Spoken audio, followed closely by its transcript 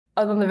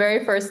on the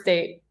very first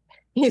date,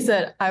 he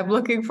said, "I'm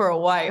looking for a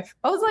wife."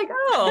 I was like,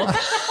 "Oh."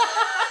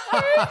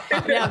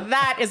 Yeah,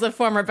 that is a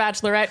former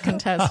Bachelorette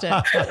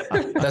contestant.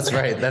 That's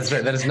right.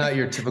 That is not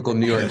your typical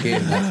New York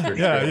game. That's for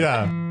Yeah, sure.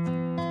 yeah.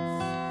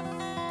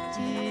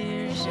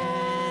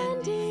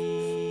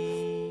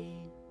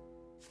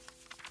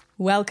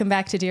 Welcome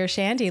back to Dear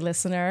Shandy,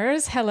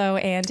 listeners. Hello,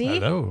 Andy.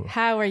 Hello.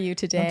 How are you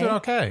today? I'm doing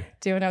okay.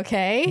 Doing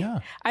okay? Yeah.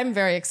 I'm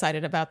very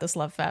excited about this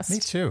Love Fest. Me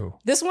too.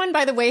 This one,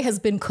 by the way, has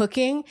been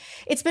cooking.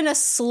 It's been a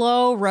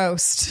slow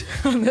roast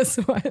on this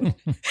one.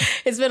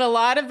 It's been a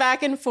lot of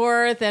back and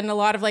forth and a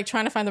lot of like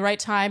trying to find the right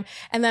time.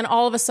 And then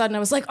all of a sudden I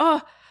was like,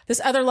 oh,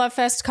 this other Love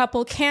Fest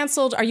couple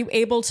canceled. Are you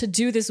able to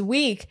do this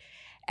week?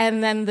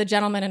 And then the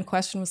gentleman in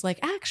question was like,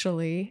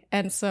 actually.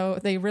 And so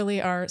they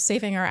really are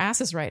saving our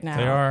asses right now.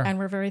 They are. And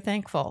we're very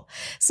thankful.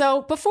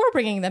 So before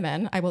bringing them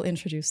in, I will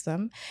introduce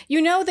them. You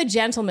know the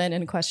gentleman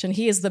in question.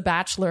 He is the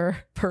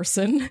bachelor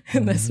person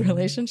in this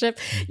relationship.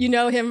 You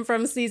know him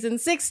from season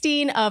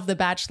 16 of The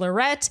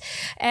Bachelorette.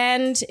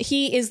 And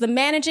he is the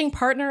managing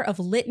partner of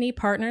Litany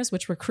Partners,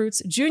 which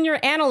recruits junior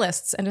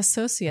analysts and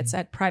associates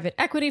at private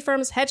equity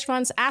firms, hedge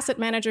funds, asset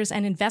managers,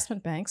 and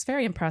investment banks.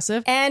 Very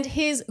impressive. And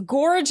his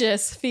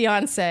gorgeous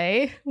fiance,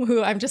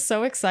 who I'm just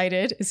so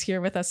excited is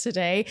here with us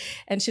today.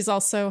 And she's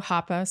also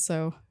Hapa,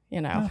 so, you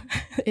know,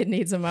 it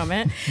needs a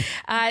moment.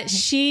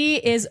 She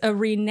is a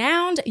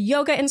renowned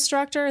yoga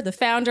instructor, the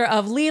founder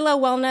of Leela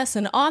Wellness,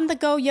 an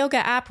on-the-go yoga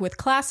app with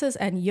classes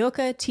and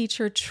yoga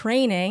teacher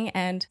training.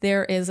 And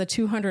there is a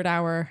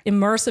 200-hour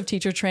immersive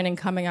teacher training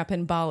coming up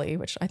in Bali,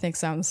 which I think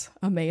sounds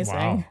amazing.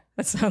 Wow.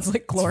 That sounds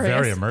like glorious. It's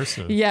very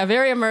immersive. Yeah,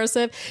 very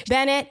immersive.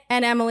 Bennett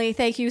and Emily,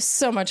 thank you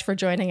so much for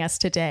joining us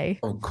today.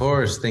 Of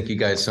course. Thank you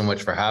guys so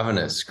much for having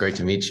us. Great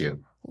to meet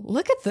you.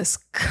 Look at this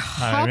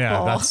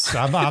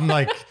couple. I'm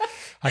like,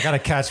 I got to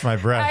catch my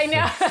breath. I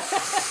know.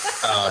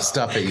 Oh,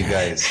 stop it, you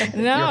guys.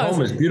 No. Your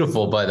home is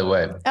beautiful, by the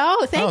way.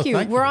 Oh, thank you.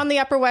 Thank We're you. on the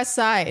Upper West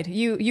Side.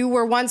 You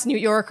were once New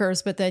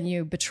Yorkers, but then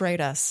you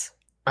betrayed us.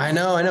 I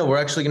know. We're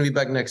actually going to be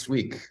back next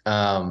week.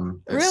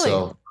 Really?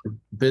 So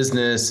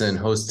business and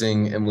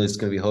hosting. Emily's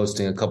going to be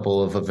hosting a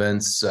couple of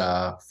events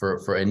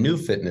for a new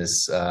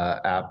fitness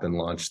app and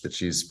launch that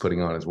she's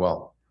putting on as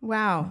well.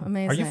 Wow,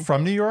 amazing. Are you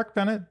from New York,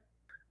 Bennett?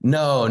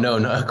 No,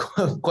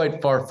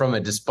 quite far from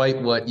it,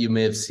 despite what you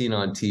may have seen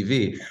on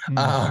TV.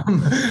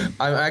 I'm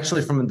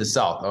actually from the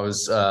South. I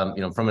was,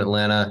 from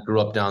Atlanta, grew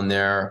up down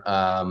there,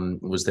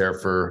 was there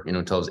for,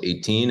 until I was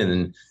 18, and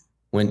then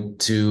went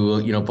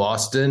to,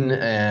 Boston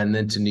and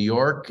then to New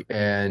York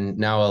and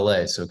now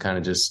LA. So kind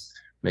of just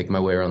making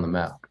my way around the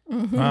map.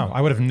 Mm-hmm. Wow,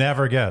 I would have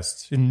never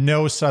guessed.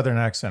 No Southern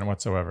accent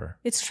whatsoever.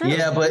 It's true.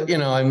 Yeah, but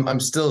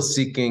I'm still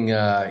seeking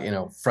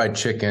fried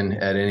chicken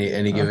at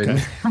any given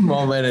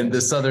moment, and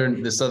the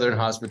southern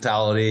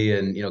hospitality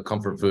and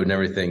comfort food and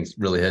everything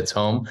really hits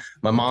home.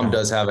 My mom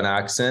does have an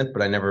accent,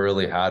 but I never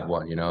really had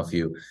one. If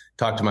you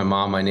talk to my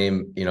mom, my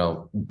name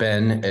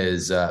Ben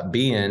is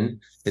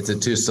Bien. It's a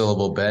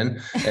 2-syllable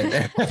Ben.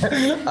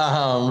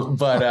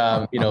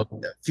 But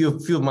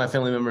few of my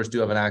family members do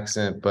have an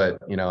accent, but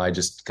I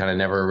just kind of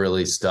never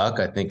really stuck.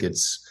 I think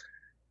it's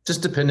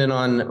just dependent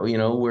on,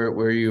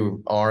 where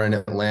you are in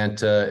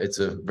Atlanta. It's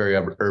a very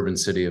urban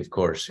city, of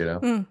course,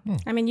 I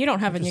mean, you don't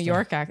have a New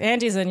York accent.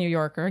 Andy's a New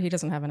Yorker. He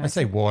doesn't have an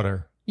accent. I say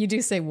water. You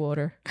do say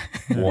water.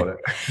 Water.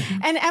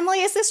 And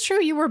Emily, is this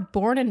true? You were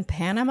born in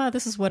Panama?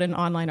 This is what an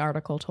online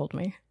article told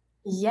me.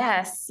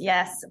 Yes. So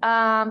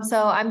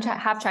I'm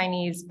half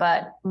Chinese,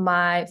 but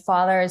my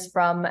father is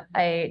from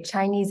a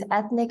Chinese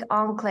ethnic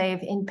enclave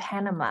in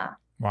Panama.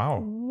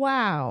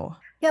 Wow.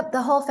 Yep.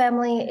 The whole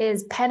family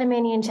is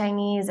Panamanian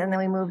Chinese. And then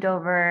we moved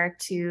over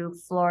to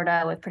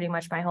Florida with pretty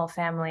much my whole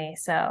family.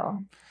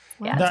 So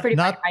yeah, it's pretty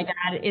much my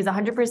dad is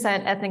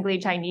 100% ethnically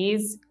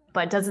Chinese,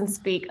 but doesn't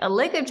speak a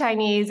lick of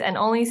Chinese and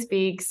only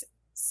speaks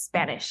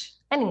Spanish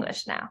and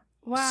English now.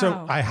 Wow.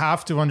 So I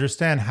have to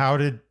understand, how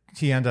did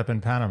he end up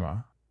in Panama?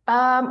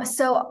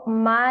 So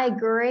my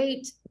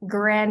great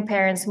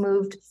grandparents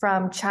moved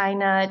from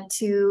China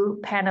to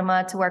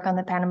Panama to work on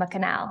the Panama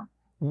Canal.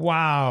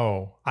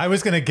 Wow. I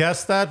was going to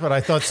guess that, but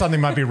I thought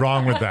something might be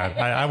wrong with that.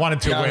 I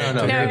wanted to wait.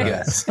 No, to hear good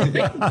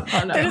that.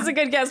 guess. It is a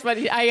good guess, but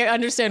I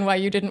understand why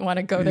you didn't want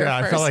to go there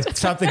first. I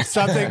felt like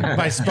something,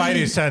 my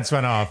spidey sense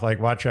went off, like,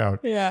 watch out.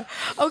 Yeah.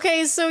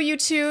 Okay, so you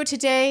two,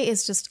 today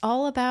is just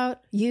all about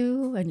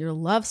you and your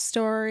love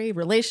story,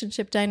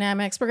 relationship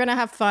dynamics. We're going to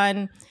have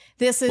fun.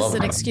 This is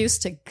an excuse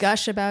to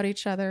gush about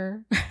each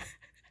other.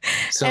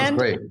 Sounds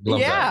great. Love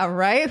yeah, that.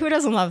 right? Who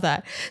doesn't love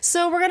that?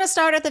 So we're going to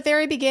start at the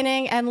very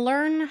beginning and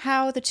learn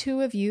how the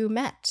two of you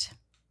met.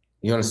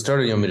 You want to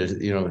start, or you want me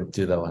to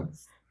do that one?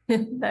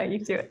 No,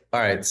 you do it. All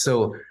right.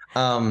 So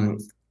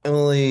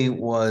Emily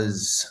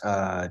was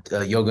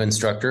a yoga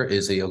instructor,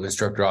 is a yoga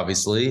instructor,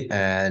 obviously.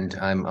 And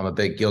I'm a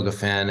big yoga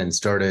fan, and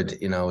started,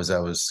 as I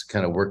was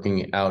kind of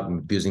working out and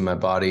abusing my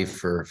body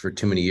for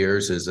too many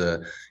years as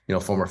a,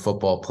 former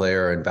football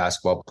player and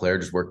basketball player,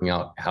 just working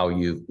out how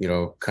you,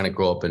 kind of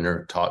grow up and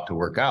are taught to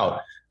work out,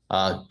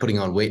 putting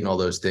on weight and all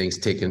those things,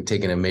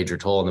 taking a major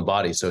toll on the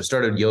body. So I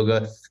started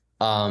yoga.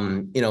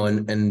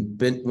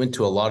 Went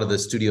to a lot of the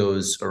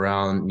studios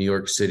around New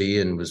York City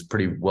and was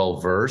pretty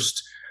well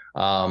versed.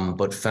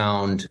 But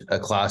found a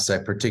class I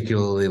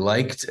particularly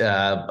liked,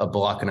 a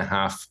block and a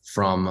half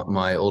from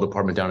my old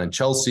apartment down in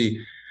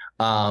Chelsea,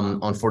 on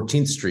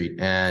 14th Street.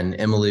 And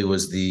Emily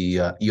was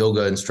the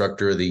yoga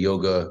instructor, the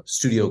yoga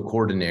studio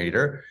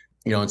coordinator,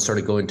 and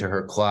started going to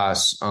her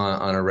class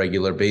on a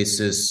regular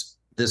basis.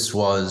 This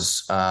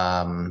was,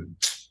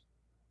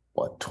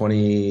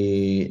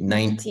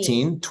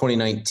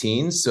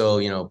 2019.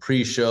 So,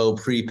 pre-show,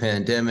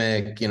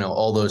 pre-pandemic,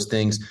 all those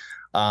things.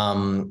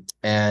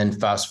 And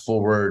fast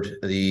forward,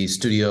 the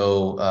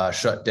studio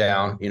shut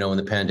down, when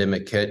the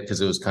pandemic hit,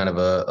 because it was kind of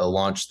a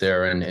launch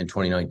there in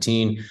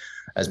 2019,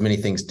 as many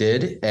things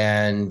did.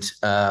 And,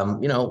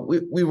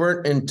 we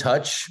weren't in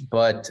touch,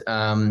 but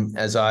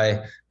as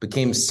I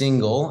became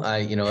single,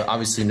 I,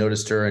 obviously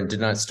noticed her and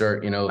did not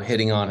start,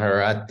 hitting on her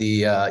at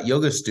the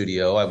yoga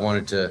studio. I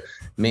wanted to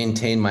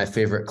maintain my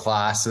favorite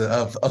class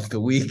of the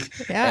week.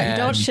 Yeah, and, you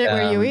don't shit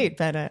where you eat,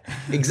 Bennett.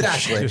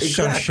 Exactly.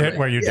 Don't shit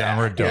where you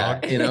downward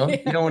dog. Yeah, you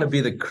don't want to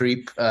be the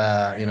creep,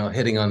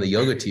 hitting on the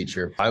yoga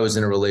teacher. I was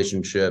in a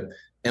relationship.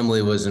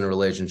 Emily was in a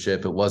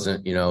relationship. It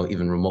wasn't,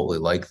 even remotely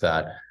like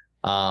that.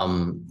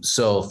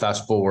 So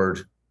fast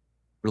forward,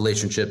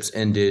 relationships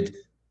ended,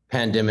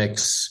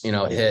 pandemics,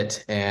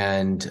 hit,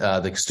 and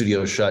the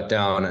studio shut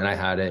down. And I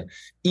had an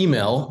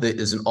email that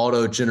is an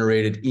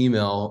auto-generated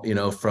email,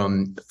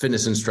 from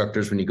fitness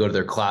instructors. When you go to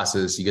their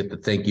classes, you get the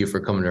thank you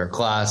for coming to our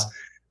class.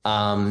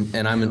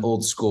 And I'm an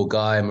old school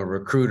guy. I'm a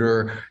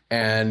recruiter.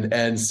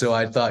 And so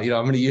I thought, I'm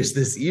going to use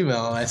this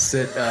email. I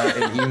sent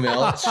an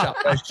email shot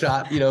by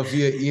shot,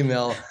 via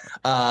email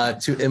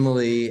to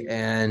Emily.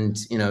 And,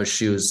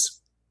 she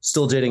was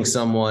still dating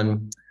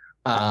someone.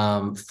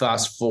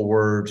 Fast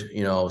forward,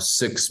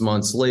 6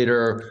 months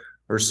later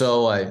or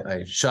so,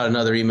 I shot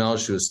another email.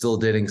 She was still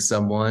dating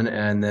someone.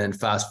 And then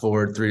fast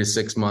forward 3 to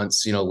 6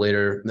 months,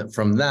 later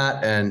from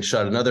that, and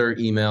shot another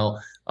email.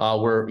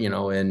 We're,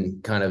 in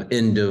kind of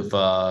end of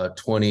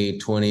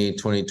 2020,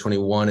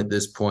 2021 at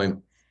this point.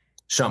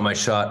 Shot my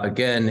shot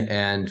again.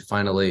 And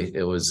finally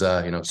it was,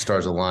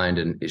 stars aligned,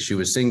 and she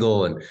was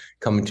single and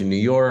coming to New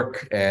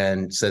York,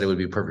 and said it would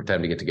be a perfect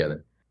time to get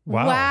together.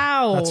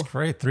 Wow. That's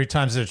great. 3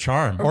 times the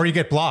charm. Or you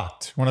get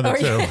blocked. One of the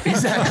two.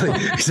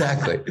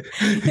 Exactly.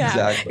 Yeah.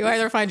 Exactly. You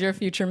either find your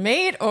future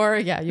mate or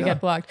you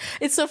get blocked.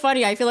 It's so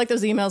funny. I feel like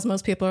those emails,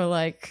 most people are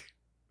like,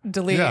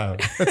 delete. Yeah.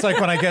 It's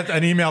like when I get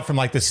an email from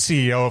like the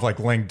CEO of like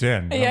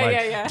LinkedIn.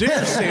 Yeah. Dear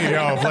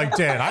CEO of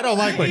LinkedIn, I don't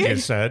like what you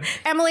said.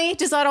 Emily,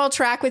 does that all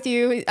track with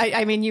you?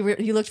 I mean,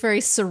 you looked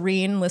very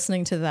serene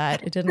listening to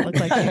that. It didn't look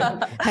like you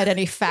had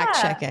any fact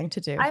checking to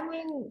do. I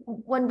mean,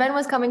 when Ben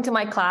was coming to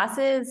my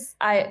classes,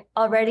 I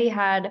already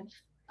had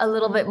a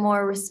little bit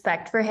more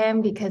respect for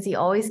him, because he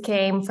always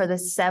came for the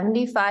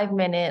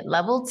 75-minute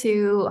level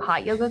 2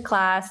 hot yoga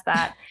class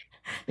that,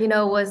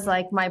 was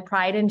like my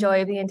pride and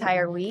joy of the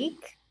entire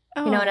week.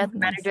 And as the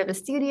manager of the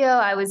studio,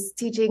 I was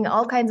teaching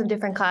all kinds of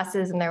different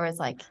classes, and there was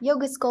like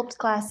yoga sculpt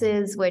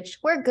classes, which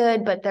were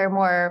good, but they're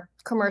more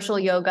commercial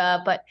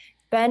yoga. But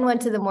Ben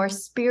went to the more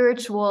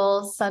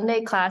spiritual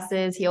Sunday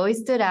classes. He always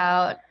stood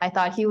out. I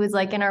thought he was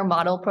like in our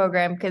model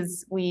program,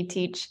 because we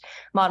teach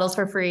models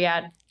for free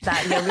at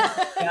that yoga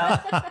studio.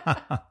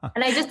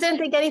 And I just didn't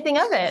think anything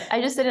of it. I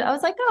was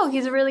like, oh,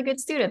 he's a really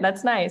good student.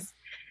 That's nice.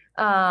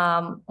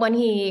 When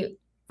he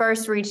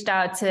first reached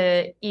out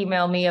to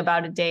email me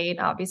about a date,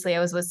 obviously I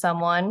was with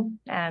someone,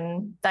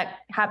 and that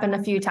happened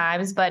a few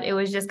times, but it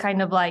was just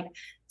kind of like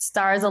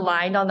stars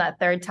aligned on that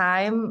third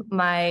time.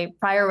 My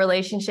prior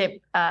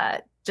relationship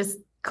just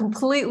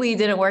completely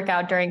didn't work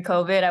out during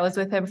COVID. I was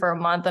with him for a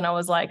month, and I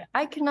was like,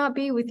 I cannot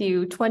be with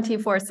you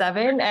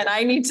 24/7, and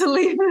I need to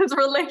leave this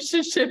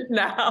relationship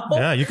now.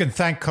 Yeah, you can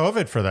thank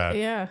COVID for that.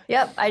 Yeah.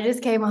 Yep. I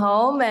just came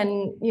home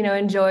and,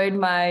 enjoyed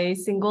my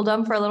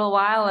singledom for a little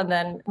while, and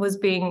then was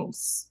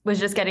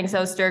just getting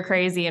so stir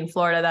crazy in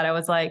Florida that I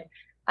was like,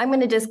 I'm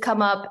going to just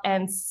come up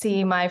and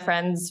see my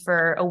friends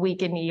for a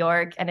week in New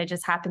York. And it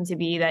just happened to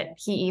be that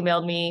he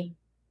emailed me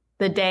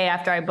the day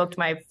after I booked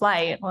my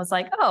flight. I was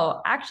like, oh,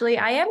 actually,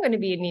 I am going to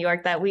be in New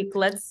York that week.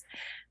 Let's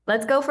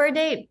go for a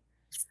date.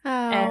 Oh,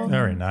 and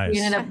very nice.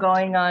 We ended up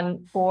going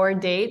on 4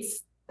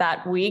 dates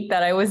that week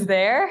that I was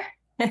there.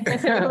 I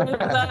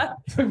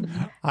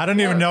don't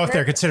even know if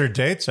they're considered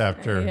dates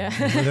after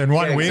in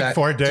 1 week,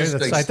 4 days.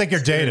 I think you're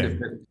dating.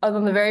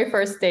 On the very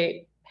first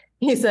date,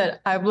 he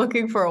said, I'm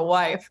looking for a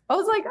wife. I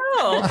was like,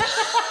 oh.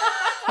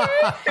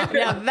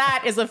 Yeah,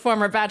 that is a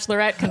former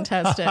Bachelorette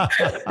contestant.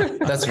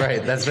 That's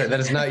right. That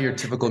is not your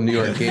typical New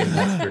York game.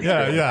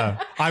 Yeah.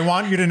 I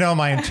want you to know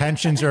my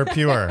intentions are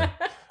pure.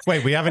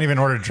 Wait, we haven't even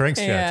ordered drinks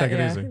yet. Take it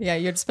easy. Yeah,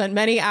 you'd spent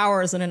many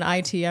hours in an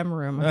ITM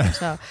room.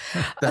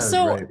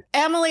 So right.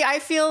 Emily, I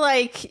feel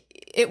like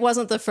it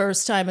wasn't the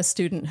first time a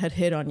student had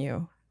hit on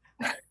you.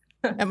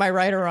 Am I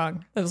right or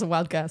wrong? That was a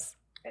wild guess.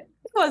 It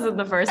wasn't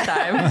the first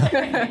time.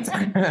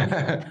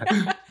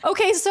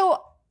 Okay,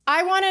 so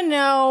I want to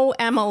know,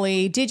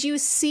 Emily, did you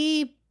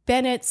see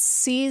Bennett's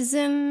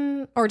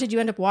season, or did you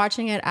end up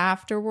watching it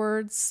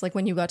afterwards, like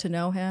when you got to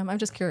know him? I'm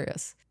just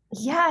curious.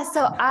 Yeah,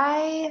 so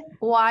I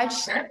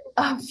watched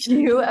a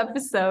few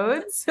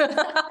episodes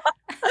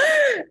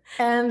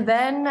and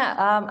then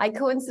I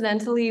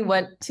coincidentally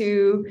went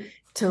to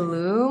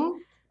Tulum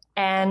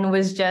and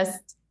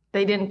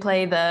they didn't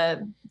play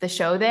the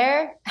show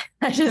there.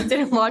 I just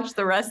didn't watch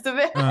the rest of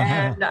it.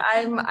 And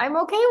I'm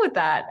okay with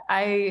that.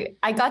 I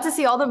got to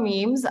see all the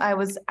memes. I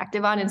was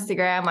active on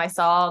Instagram. I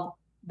saw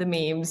the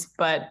memes,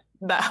 but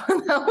that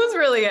was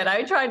really it.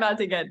 I try not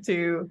to get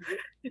too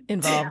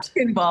involved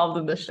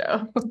in the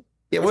show.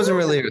 It wasn't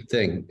really a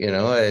thing,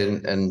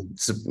 and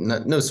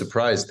no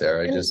surprise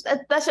there.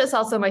 That's just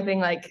also my thing.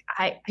 Like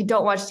I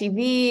don't watch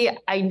TV.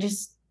 I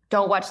just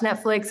don't watch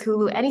Netflix,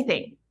 Hulu,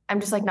 anything. I'm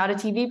just like not a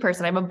TV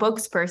person. I'm a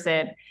books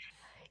person.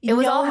 It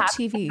was all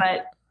TV.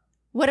 But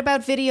what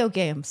about video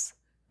games?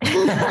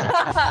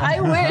 I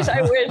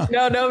wish.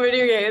 No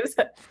video games.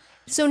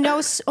 So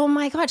no, oh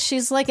my God,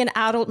 she's like an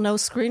adult, no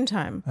screen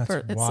time. It's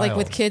wild. Like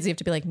with kids, you have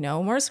to be like,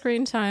 no more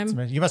screen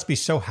time. You must be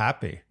so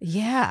happy.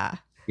 Yeah.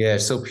 Yeah,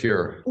 so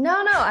pure. No.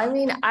 I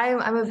mean,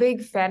 I'm a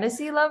big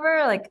fantasy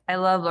lover. Like I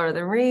love Lord of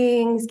the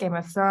Rings, Game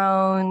of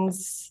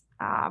Thrones.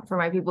 For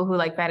my people who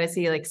like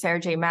fantasy, like Sarah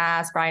J.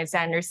 Maas, Bryan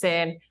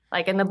Sanderson,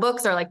 and the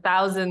books are like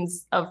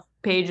thousands of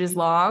pages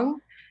long.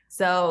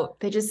 So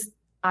they just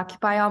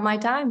occupy all my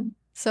time.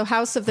 So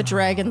House of the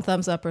Dragon,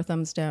 thumbs up or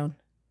thumbs down?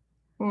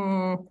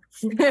 What?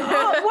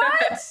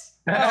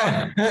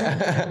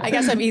 I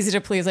guess I'm easy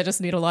to please. I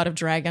just need a lot of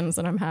dragons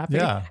and I'm happy.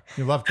 Yeah,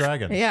 you love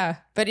dragons. Yeah,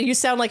 but you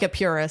sound like a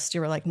purist. You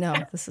were like, no,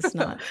 this is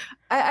not.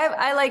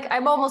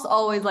 I'm almost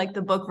always like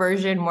the book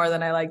version more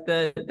than I like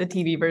the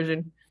TV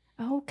version.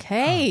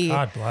 Okay. Oh,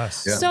 God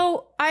bless. Yeah.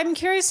 So I'm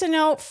curious to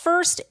know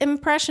first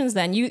impressions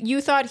then.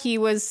 You thought he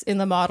was in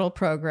the model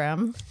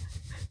program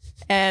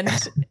and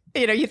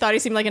you thought he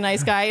seemed like a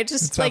nice guy. It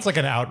sounds like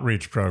an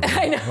outreach program.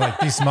 I know. Like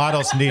these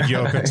models need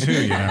yoga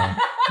too,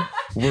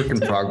 Work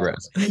in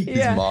progress. These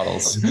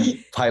models.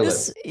 Pilot.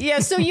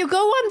 So you go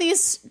on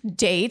these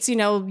dates,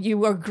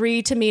 you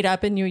agree to meet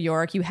up in New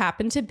York. You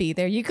happen to be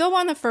there. You go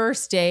on the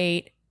first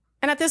date.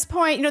 And at this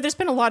point, there's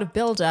been a lot of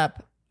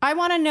buildup. I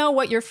want to know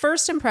what your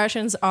first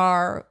impressions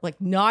are,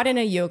 like not in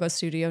a yoga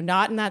studio,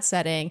 not in that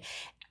setting,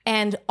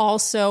 and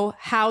also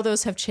how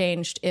those have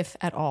changed, if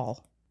at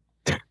all.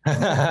 You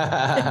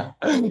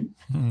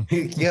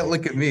can't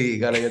look at me. You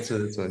got to answer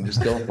this one.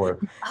 Just go for it.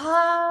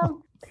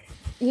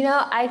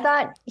 I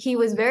thought he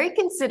was very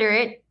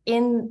considerate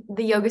in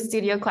the yoga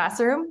studio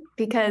classroom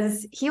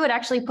because he would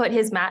actually put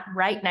his mat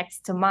right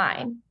next to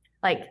mine.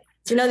 Like,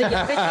 the you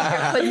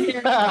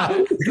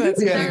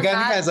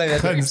guys like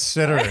that.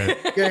 Considerate.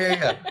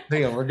 Yeah.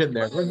 Hang on, we're getting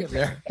there.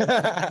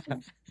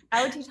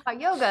 I would teach hot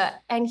yoga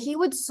and he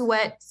would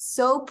sweat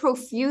so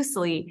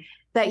profusely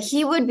that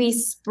he would be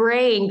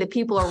spraying the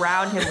people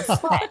around him with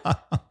sweat.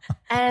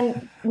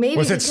 And maybe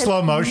was it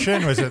slow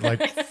motion? Was it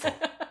like,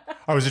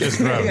 or was it just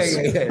gross?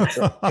 Yeah,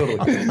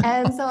 totally.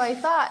 And so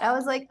I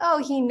was like,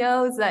 oh, he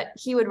knows that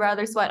he would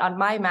rather sweat on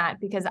my mat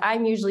because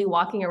I'm usually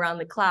walking around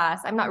the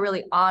class. I'm not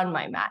really on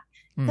my mat.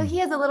 So he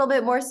has a little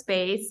bit more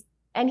space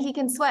and he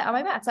can sweat on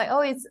my mat. So I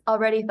always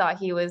already thought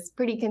he was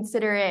pretty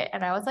considerate.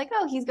 And I was like,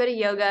 oh, he's good at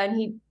yoga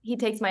and he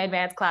takes my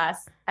advanced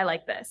class. I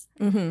like this.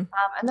 Mm-hmm.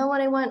 And then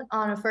when I went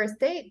on a first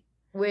date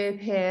with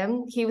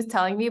him, he was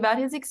telling me about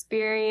his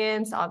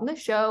experience on the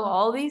show,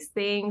 all these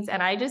things.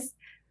 And I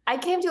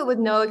came to it with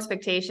no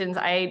expectations.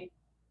 I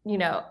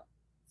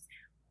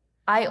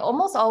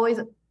almost always,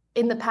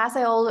 in the past,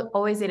 I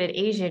always dated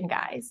Asian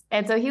guys.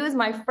 And so he was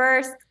my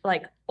first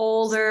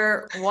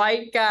older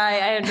white guy.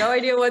 I had no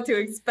idea what to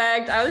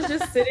expect. I was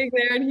just sitting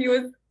there and he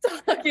was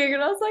talking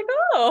and I was like,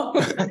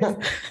 oh,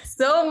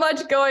 so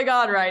much going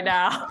on right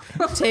now.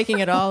 Taking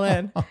it all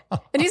in.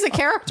 And he's a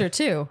character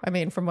too. I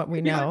mean, from what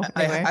we know.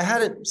 Anyway. I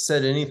hadn't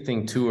said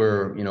anything to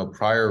her,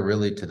 prior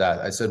really to that.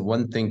 I said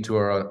one thing to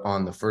her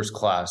on the first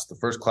class. The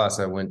first class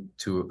I went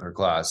to her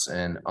class,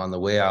 and on the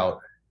way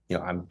out,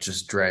 I'm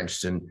just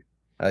drenched, and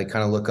I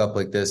kind of look up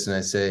like this and I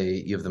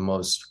say, you have the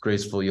most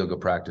graceful yoga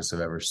practice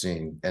I've ever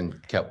seen, and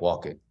kept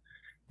walking.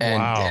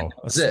 And, wow. And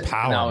that was it.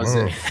 That was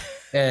it.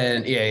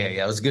 And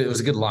yeah. It was good. It was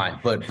a good line,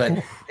 but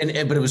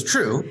it was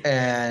true.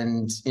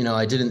 And,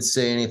 I didn't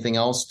say anything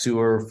else to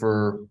her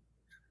for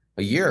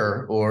a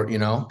year or,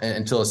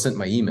 until I sent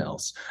my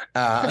emails.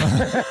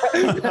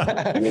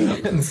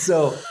 And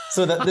so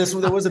that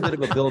there was a bit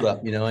of a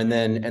buildup, and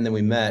then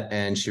we met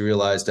and she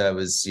realized I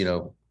was,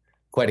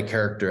 quite a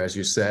character, as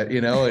you said,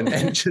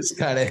 and just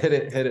kind of hit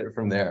it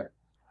from there.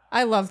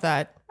 I love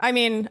that. I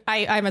mean,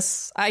 I'm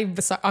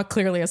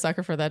clearly a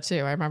sucker for that too.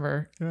 I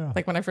remember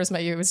when I first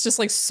met you, it was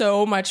just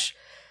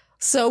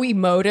so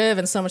emotive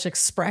and so much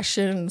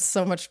expression,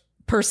 so much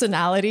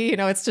personality.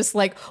 It's just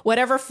like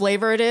whatever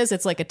flavor it is,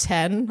 it's like a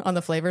 10 on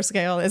the flavor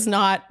scale. It's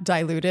not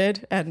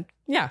diluted. And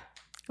yeah.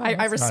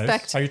 I respect.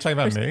 Nice. Are you talking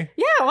about me?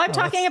 Yeah, well, I'm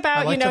talking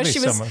about,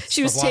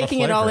 she was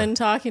taking it all in,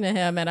 talking to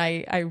him, and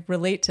I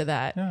relate to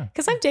that.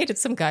 Because I've dated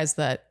some guys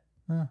that,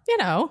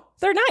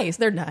 they're nice.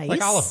 They're nice.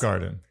 Like Olive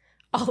Garden.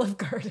 Olive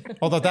Garden.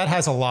 Although that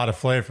has a lot of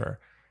flavor.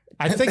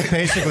 I think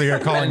basically you're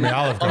calling me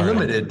Olive Garden.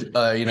 Unlimited,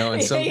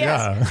 in some...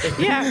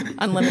 Yeah,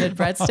 unlimited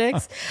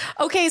breadsticks.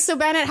 Okay, so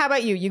Bennett, how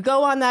about you? You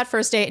go on that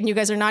first date, and you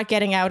guys are not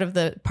getting out of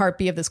the part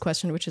B of this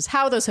question, which is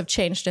how those have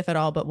changed, if at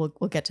all, but we'll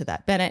get to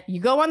that. Bennett,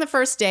 you go on the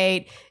first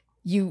date.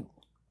 You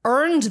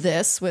earned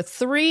this with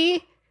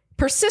 3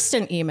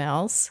 persistent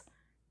emails.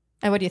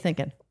 And what are you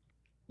thinking?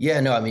 Yeah,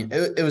 no, I mean,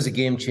 it was a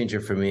game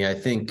changer for me. I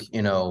think,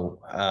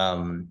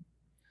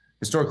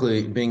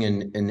 historically, being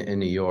in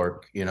New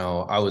York,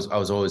 I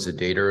was always a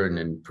dater and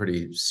in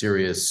pretty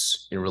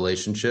serious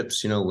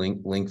relationships,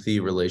 lengthy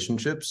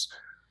relationships.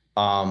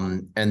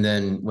 And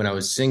then when I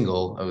was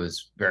single, I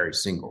was very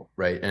single,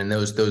 right? And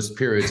those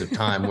periods of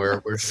time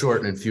were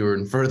short and fewer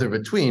and further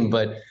between.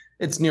 But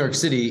it's New York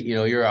City,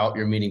 you're out,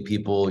 you're meeting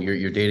people,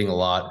 you're dating a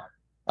lot,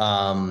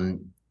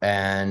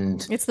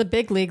 and it's the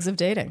big leagues of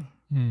dating.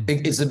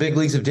 It's the big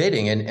leagues of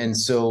dating, and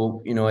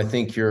so I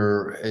think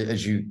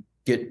as you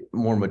get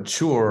more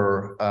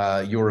mature,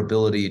 your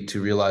ability to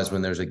realize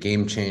when there's a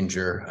game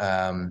changer,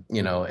 and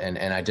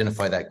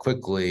identify that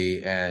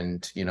quickly,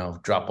 and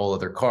drop all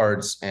other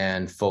cards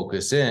and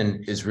focus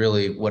in is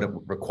really what it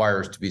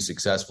requires to be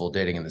successful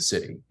dating in the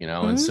city.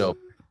 And so,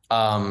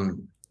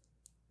 when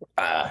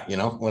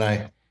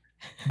I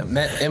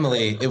met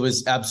Emily, it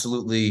was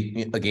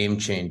absolutely a game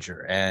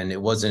changer, and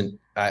it wasn't.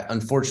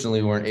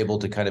 Unfortunately, we weren't able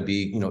to kind of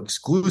be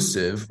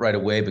exclusive right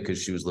away because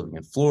she was living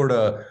in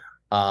Florida.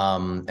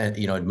 And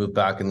I'd moved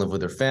back and lived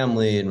with her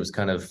family and was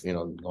kind of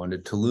going to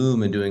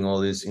Tulum and doing all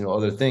these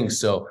other things.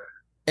 So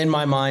in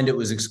my mind, it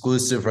was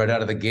exclusive right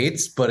out of the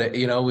gates. But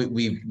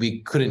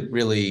we couldn't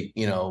really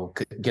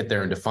get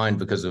there and define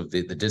because of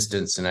the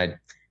distance. And I,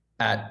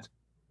 at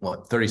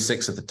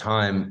 36 at the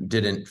time,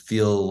 didn't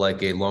feel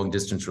like a long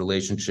distance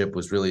relationship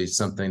was really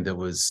something that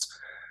was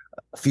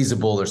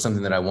feasible or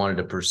something that I wanted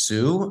to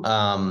pursue.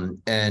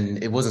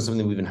 And it wasn't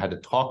something we even had to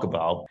talk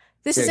about.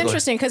 This is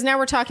interesting because now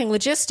we're talking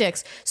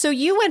logistics. So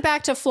you went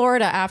back to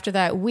Florida after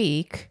that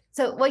week.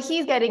 So what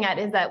he's getting at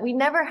is that we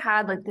never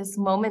had this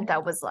moment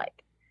that was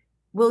like,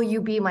 will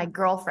you be my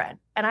girlfriend?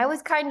 And I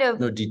was kind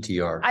of... No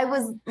DTR. I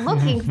was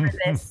looking for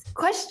this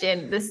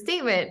question, this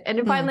statement. And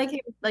it finally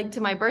came to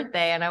my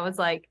birthday. And I was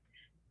like,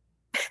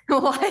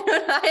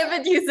 why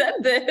haven't you said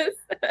this?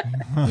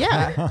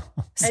 Yeah.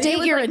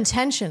 State your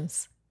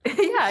intentions.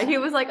 Yeah. He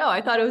was like, oh,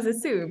 I thought it was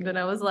assumed. And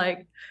I was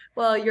like,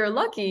 well, you're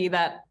lucky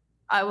that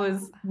I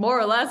was more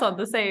or less on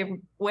the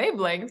same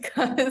wavelength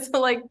because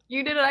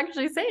you didn't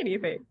actually say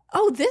anything.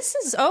 Oh, this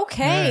is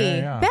okay.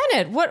 Yeah.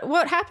 Bennett,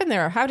 what happened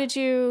there? How did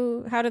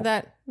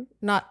that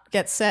not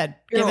get said?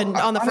 Given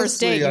on the first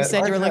date, you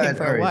said you were looking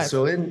for a wife.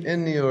 So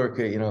in New York,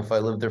 if I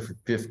lived there for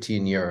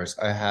 15 years,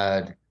 I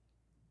had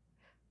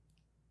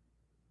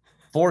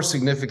 4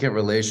 significant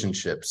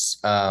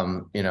relationships,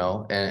 and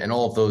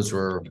all of those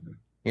were,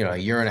 a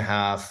year and a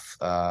half,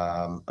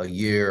 a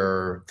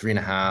year,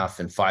 3.5,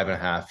 and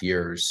 5.5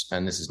 years.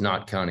 And this is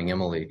not counting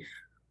Emily.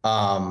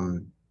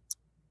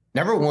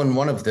 Never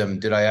one of them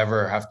did I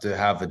ever have to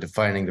have a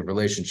defining the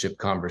relationship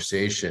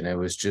conversation. It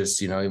was just,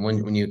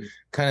 when you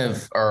kind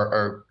of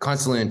are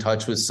constantly in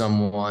touch with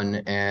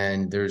someone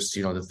and there's,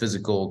 the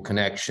physical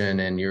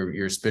connection and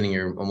you're spending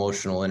your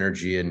emotional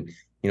energy and,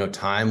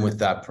 time with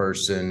that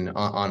person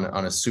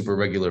on a super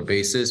regular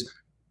basis.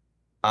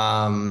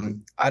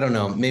 I don't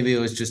know, maybe it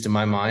was just in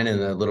my mind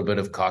and a little bit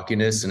of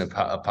cockiness and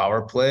a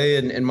power play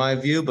in my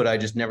view, but I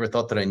just never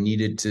thought that I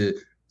needed to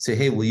say,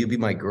 hey, will you be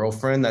my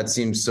girlfriend? That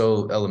seems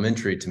so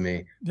elementary to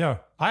me. Yeah,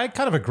 I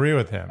kind of agree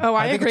with him. Oh,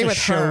 I agree with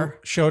her.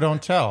 Show,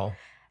 don't tell.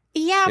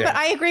 Yeah, but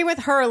I agree with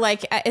her,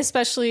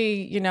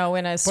 especially, in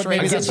a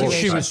straight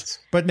situation.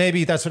 But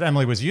maybe that's what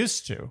Emily was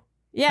used to.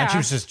 Yeah. And she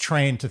was just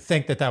trained to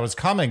think that was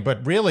coming.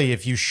 But really,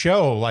 if you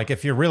show,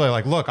 if you're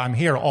really look, I'm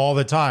here all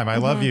the time. I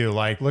love you.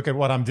 Look at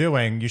what I'm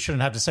doing. You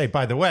shouldn't have to say,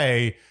 by the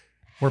way,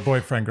 we're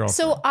boyfriend, girlfriend.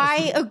 So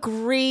I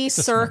agree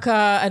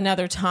circa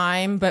another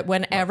time. But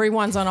when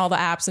everyone's on all the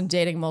apps and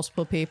dating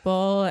multiple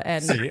people.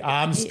 And see,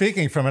 I'm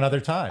speaking from another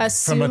time.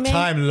 From a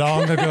time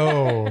long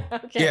ago.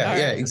 Okay,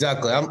 yeah,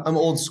 exactly. I'm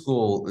old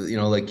school,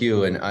 like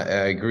you. And I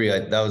agree.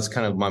 That was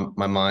kind of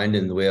my mind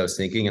and the way I was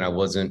thinking. And I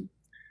wasn't,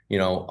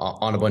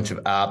 on a bunch of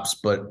apps,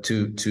 but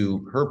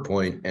to her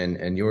point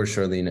and yours,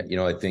 Charlene,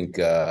 I think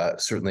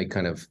certainly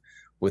kind of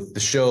with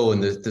the show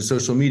and the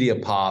social media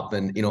pop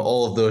and,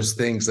 all of those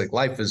things,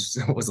 life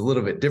was a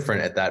little bit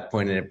different at that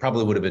point. And it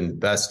probably would have been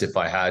best if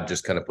I had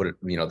just kind of put it,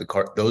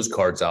 those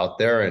cards out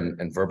there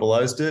and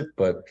verbalized it.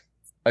 But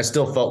I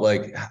still felt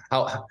like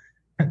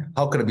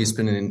how could I be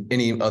spending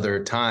any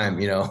other time,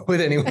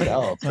 with anyone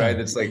else, right?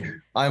 It's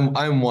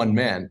I'm one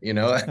man,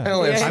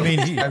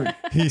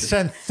 he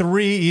sent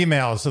 3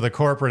 emails to the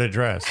corporate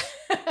address.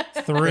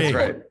 3.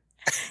 That's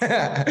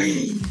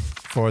right.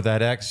 For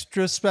that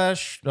extra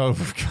special,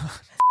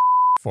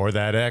 for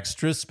that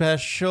extra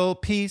special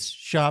piece,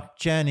 shop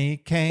Jenny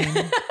came.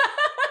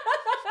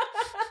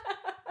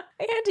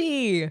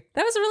 Shandy.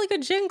 That was a really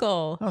good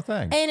jingle. Oh,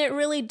 thanks. And it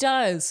really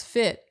does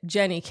fit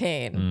Jenny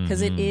Kane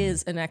because it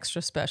is an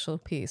extra special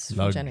piece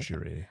from Jenny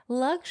Kane.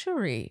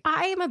 Luxury.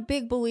 I am a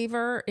big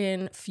believer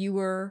in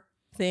fewer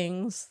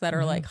things that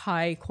are like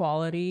high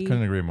quality.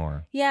 Couldn't agree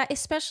more. Yeah,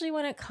 especially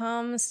when it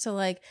comes to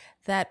like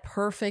that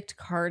perfect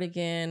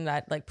cardigan,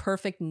 that like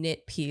perfect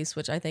knit piece,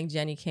 which I think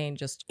Jenny Kane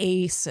just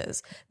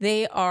aces.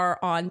 They are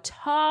on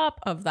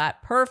top of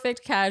that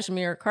perfect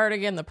cashmere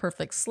cardigan, the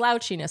perfect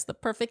slouchiness, the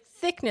perfect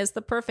thickness,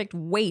 the perfect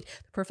weight,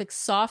 the perfect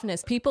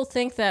softness. People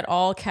think that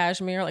all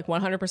cashmere, like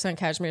 100%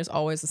 cashmere is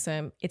always the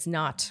same. It's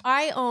not.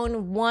 I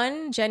own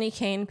one Jenny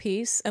Kane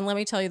piece, and let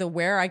me tell you the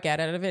wear I get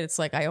out of it, it's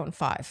like I own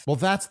 5. Well,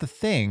 that's the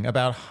thing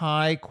about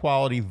high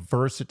quality,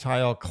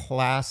 versatile,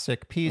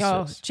 classic pieces.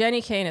 Oh,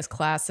 Jenny Kane is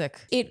classic.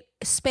 It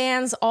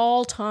spans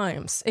all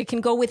times. It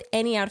can go with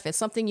any outfit,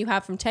 something you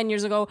have from 10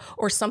 years ago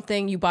or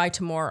something you buy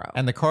tomorrow.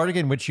 And the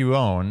cardigan which you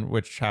own,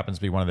 which happens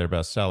to be one of their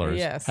best sellers,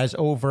 has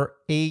over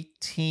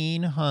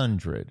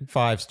 1,800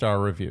 5-star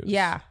reviews.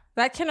 Yeah.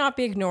 That cannot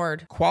be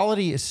ignored.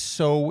 Quality is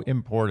so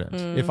important.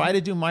 If I had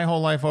to do my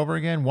whole life over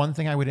again, one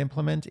thing I would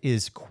implement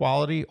is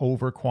quality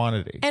over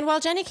quantity. And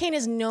while Jenny Kane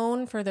is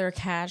known for their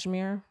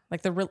cashmere,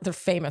 like they're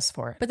famous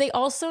for it, but they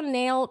also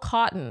nail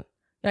cotton.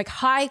 Like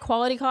high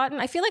quality cotton.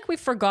 I feel like we've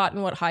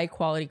forgotten what high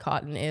quality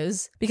cotton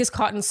is because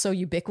cotton's so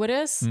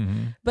ubiquitous.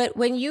 But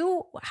when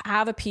you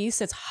have a piece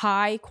that's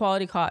high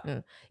quality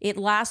cotton, it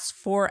lasts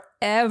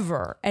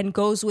forever and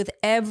goes with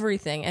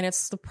everything. And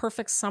it's the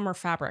perfect summer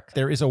fabric.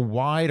 There is a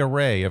wide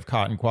array of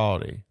cotton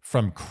quality,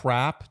 from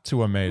crap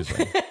to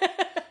amazing.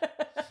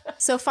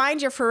 So find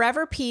your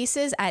forever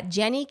pieces at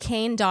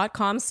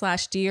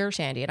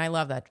jennykane.com/dearshandy. And I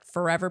love that.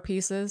 Forever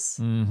pieces.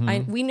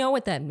 We know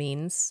what that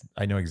means.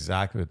 I know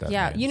exactly what that means.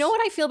 Yeah. You know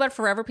what I feel about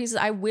forever pieces?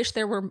 I wish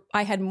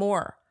I had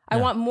more. I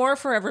want more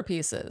forever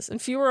pieces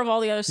and fewer of all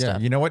the other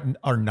stuff. You know what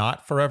are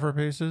not forever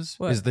pieces?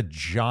 What? Is the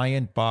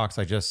giant box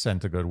I just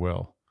sent to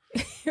Goodwill.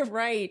 You're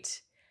right.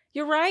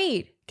 You're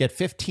right. Get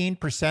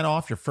 15%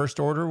 off your first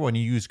order when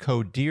you use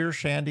code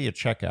DearShandy at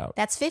checkout.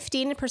 That's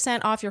 15%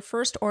 off your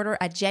first order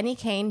at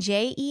JennyKane,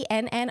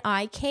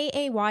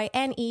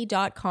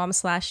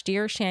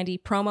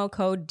 JennyKane.com/DearShandy, promo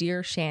code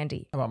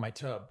DearShandy. How about my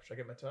tub? Should I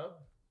get my tub?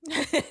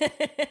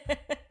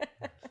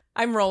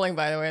 I'm rolling,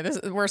 by the way.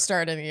 We're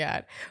starting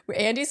yet.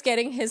 Andy's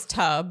getting his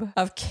tub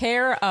of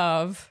Care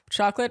of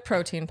chocolate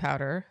protein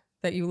powder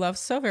that you love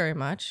so very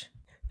much.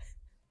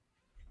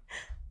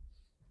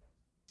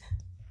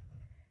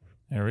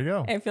 There we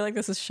go. I feel like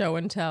this is show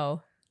and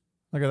tell.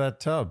 Look at that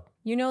tub.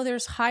 You know,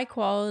 there's high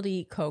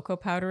quality cocoa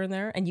powder in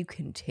there and you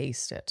can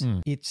taste it.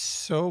 It's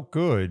so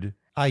good.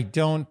 I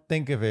don't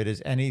think of it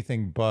as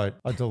anything but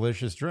a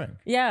delicious drink.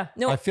 Yeah.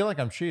 No. I feel like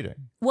I'm cheating.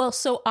 Well,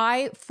 so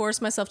I force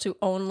myself to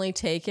only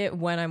take it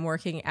when I'm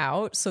working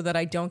out so that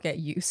I don't get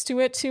used to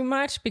it too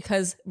much,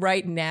 because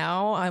right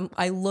now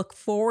I look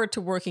forward to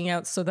working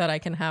out so that I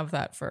can have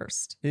that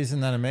first.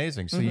 Isn't that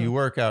amazing? So you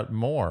work out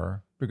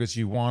more because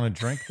you want to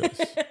drink this.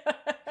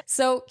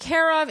 So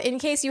Care of, in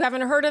case you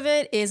haven't heard of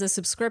it, is a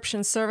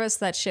subscription service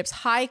that ships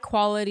high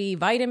quality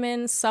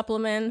vitamins,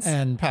 supplements,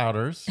 and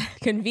powders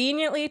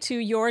conveniently to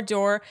your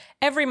door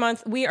every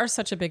month. We are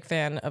such a big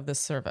fan of this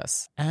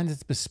service. And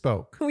it's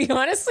bespoke. We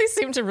honestly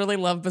seem to really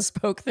love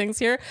bespoke things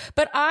here,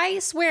 but I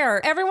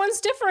swear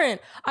everyone's different.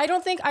 I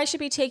don't think I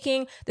should be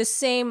taking the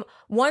same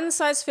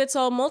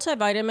one-size-fits-all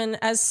multivitamin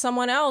as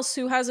someone else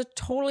who has a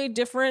totally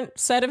different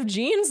set of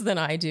genes than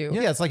I do.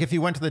 Yeah, it's like if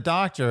you went to the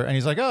doctor and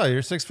he's like, oh,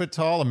 you're 6 foot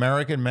tall,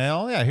 American male.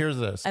 Yeah, here's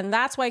this. And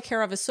that's why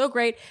Care of is so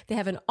great. They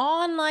have an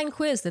online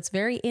quiz that's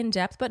very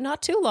in-depth, but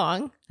not too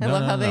long. I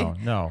love how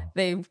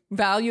they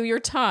value your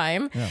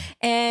time. Yeah.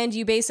 And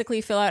you basically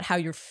fill out how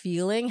you're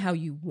feeling, how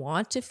you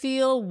want to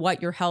feel,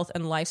 what your health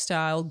and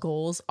lifestyle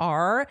goals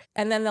are.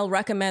 And then they'll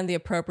recommend the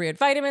appropriate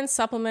vitamins,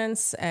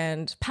 supplements,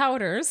 and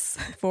powders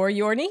for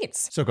your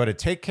needs. So go to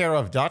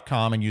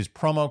takecareof.com and use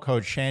promo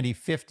code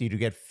Shandy50 to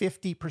get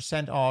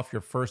 50% off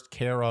your first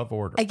Care of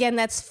order. Again,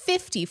 that's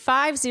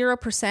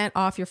 50%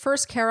 off your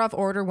first Care of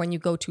order when you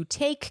go to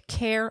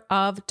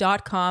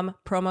takecareof.com,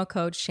 promo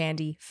code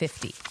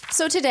Shandy50.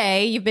 So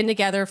today, you've been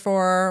together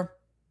for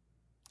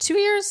 2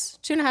 years,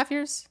 2.5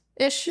 years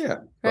ish. Yeah.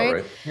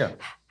 Right? Yeah.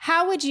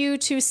 How would you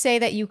two say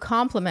that you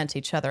complement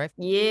each other?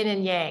 Yin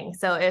and yang.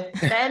 So if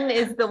Ben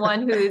is the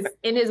one who's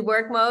in his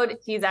work mode,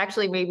 he's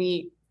actually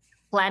maybe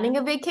planning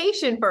a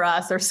vacation for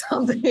us or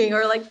something,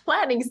 or like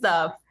planning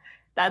stuff.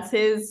 That's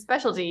his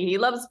specialty. He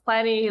loves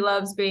planning. He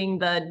loves being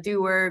the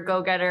doer,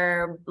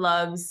 go-getter,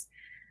 loves,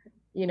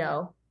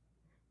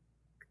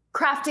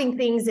 crafting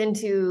things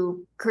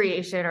into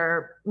creation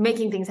or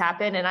making things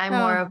happen. And I'm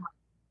more of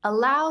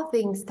allow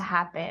things to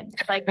happen.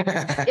 Like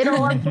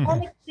it'll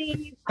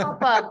organically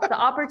pop up. The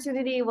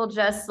opportunity will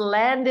just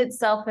land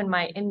itself in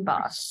my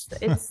inbox.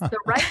 It's the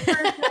right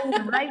person,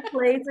 the right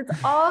place.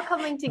 It's all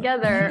coming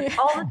together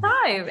all the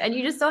time. And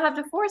you just don't have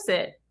to force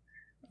it.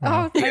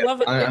 Oh, I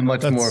love it. I'm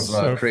much more of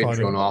a create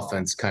your own funny.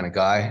 offense kind of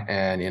guy,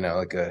 and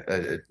like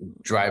a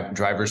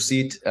driver's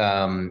seat.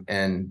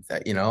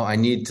 I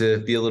need to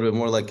be a little bit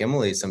more like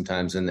Emily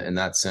sometimes in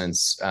that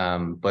sense.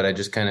 But I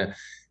just kind of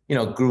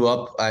grew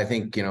up, I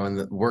think, in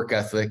the work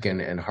ethic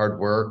and hard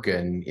work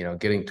and,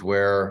 getting to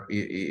where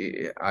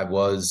I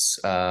was,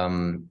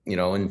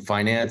 in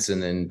finance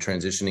and then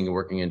transitioning and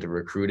working into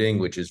recruiting,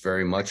 which is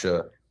very much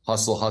a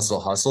hustle, hustle,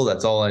 hustle.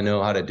 That's all I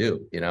know how to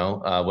do,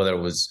 whether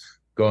it was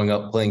growing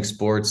up playing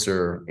sports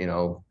or,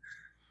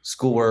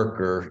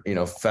 schoolwork or,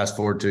 fast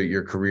forward to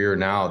your career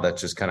now,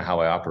 that's just kind of how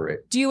I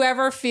operate. Do you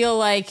ever feel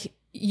like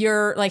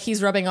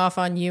he's rubbing off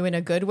on you in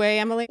a good way,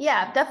 Emily?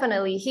 Yeah,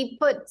 definitely. He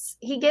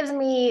gives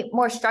me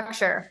more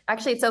structure.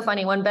 Actually, it's so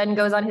funny when Ben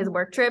goes on his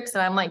work trips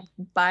and I'm like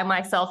by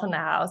myself in the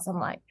house. I'm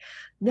like,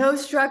 no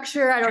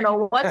structure. I don't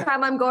know what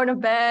time I'm going to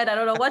bed. I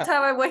don't know what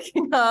time I'm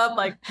waking up.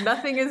 Like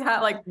nothing is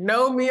like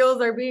no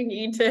meals are being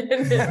eaten.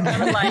 It's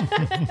kind of like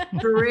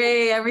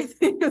gray.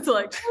 Everything is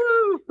like,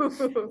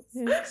 woo.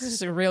 This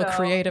is a real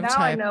creative type.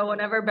 Now I know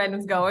whenever Ben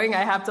is going,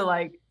 I have to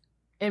like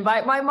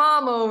invite my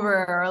mom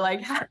over or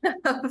like have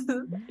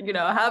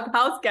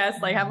house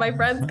guests, like have my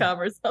friends come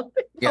or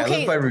something. Yeah, okay. I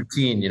live by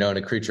routine, and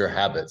a creature of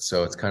habit.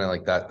 So it's kind of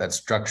like that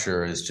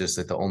structure is just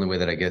like the only way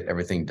that I get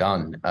everything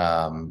done.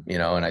 And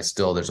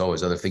there's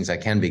always other things I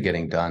can be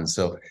getting done.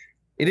 So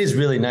it is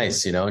really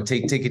nice, and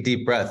take a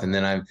deep breath. And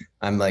then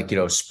I'm like,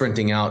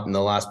 sprinting out and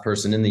the last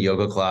person in the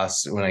yoga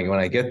class when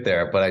I get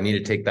there, but I need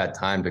to take that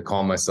time to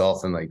calm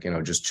myself and like,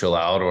 just chill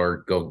out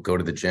or go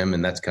to the gym.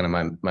 And that's kind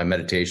of my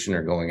meditation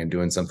or going and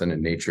doing something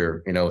in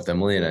nature, with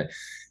Emily. And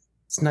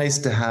it's nice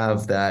to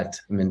have that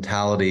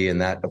mentality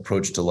and that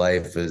approach to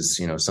life as,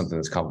 something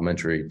that's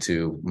complementary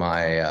to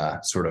my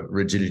sort of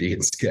rigidity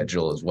and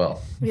schedule as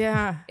well.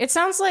 Yeah. It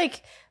sounds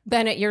like,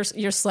 Bennett,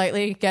 you're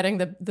slightly getting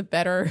the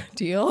better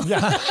deal.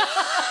 Yeah.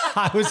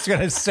 I was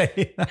going to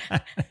say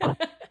that.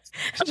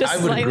 I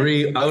would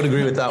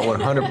agree with that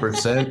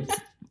 100%.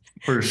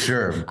 For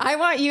sure. I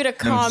want you to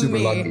calm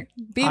me. Lucky.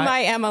 Be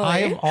my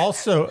Emily.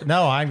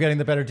 I'm getting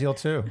the better deal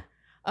too.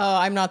 Oh,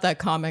 I'm not that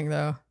calming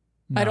though.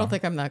 No. I don't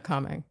think I'm that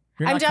calming.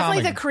 I'm definitely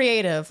calming. The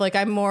creative. Like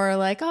I'm more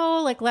like,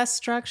 less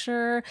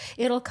structure.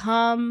 It'll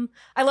come.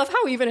 I love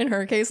how even in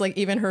her case, like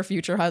even her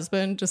future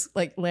husband just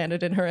like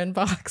landed in her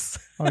inbox.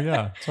 Oh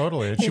yeah,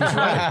 totally. She was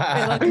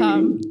right. It'll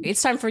come.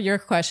 It's time for your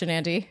question,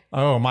 Andy.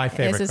 Oh, my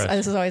favorite question.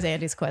 This is always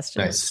Andy's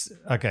question. Nice.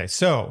 Okay,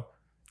 so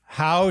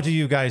how do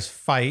you guys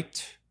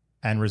fight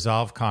and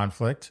resolve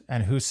conflict,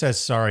 and who says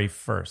sorry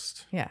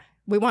first? Yeah,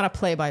 we want a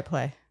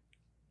play-by-play.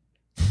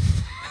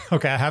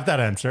 Okay, I have that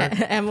answer.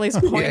 Emily's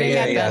pointing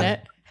at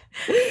Bennett.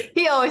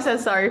 He always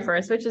says sorry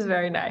first, which is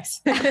very nice.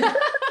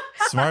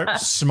 Smart.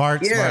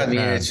 Yeah, I mean,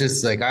 man. it's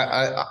just like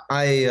I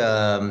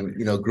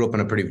grew up in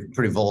a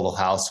pretty volatile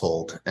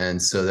household,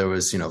 and so there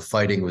was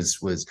fighting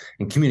was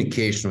and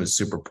communication was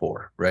super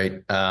poor,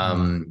 right?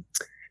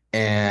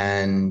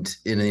 And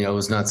it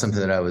was not something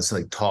that I was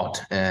like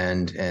taught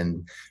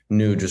and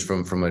knew just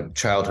from a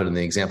childhood and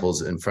the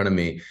examples in front of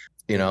me,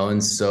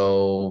 and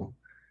so.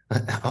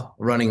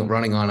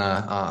 Running on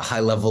a high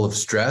level of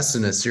stress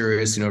and a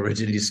serious,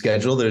 rigidity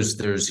schedule,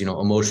 there's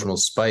emotional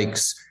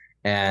spikes.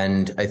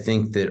 And I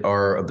think that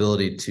our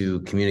ability to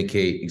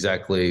communicate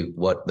exactly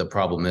what the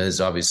problem is,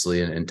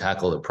 obviously, and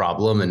tackle the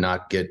problem and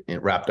not get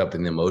wrapped up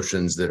in the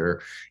emotions that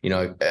are,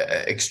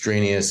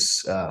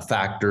 extraneous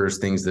factors,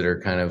 things that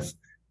are kind of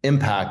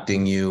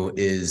impacting you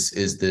is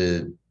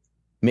the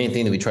main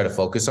thing that we try to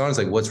focus on. Is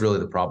like, what's really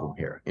the problem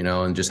here,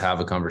 and just have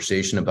a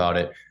conversation about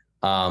it.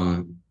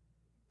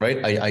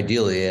 Right.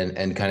 Ideally,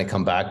 and kind of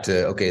come back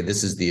to, okay,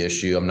 this is the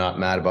issue. I'm not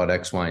mad about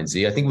X, Y, and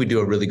Z. I think we do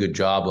a really good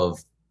job of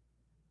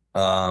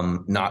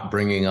not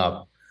bringing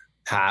up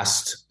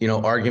past,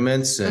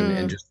 arguments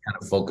and just kind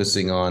of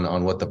focusing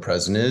on what the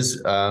present is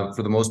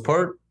for the most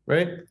part.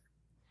 Right.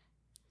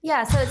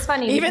 Yeah. So it's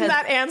funny. Even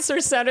that answer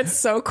sounded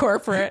so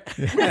corporate.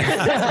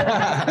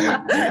 I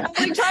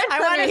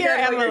want to hear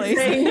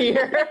Emily.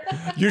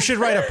 You should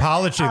write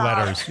apology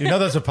letters.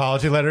 Those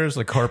apology letters,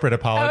 like corporate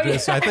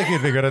apologists. Oh, yeah. I think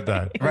you'd be good at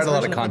that. I write a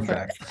lot of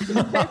contracts.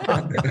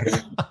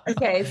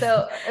 Okay.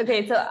 So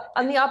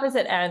on the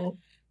opposite end,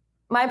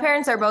 my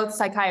parents are both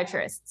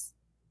psychiatrists.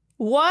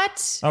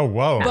 What? Oh,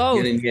 whoa.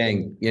 Both. Yin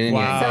and yang.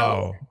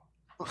 Wow.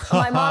 So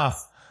my mom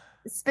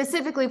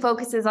specifically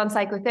focuses on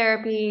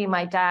psychotherapy.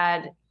 My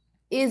dad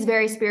is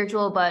very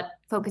spiritual, but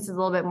focuses a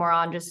little bit more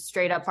on just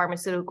straight up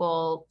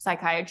pharmaceutical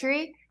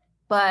psychiatry.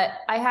 But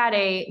I had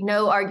a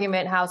no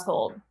argument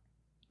household.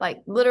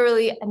 Like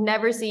literally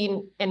never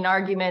seen an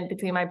argument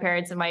between my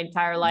parents in my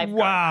entire life.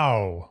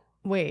 Wow.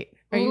 Wait.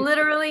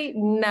 Literally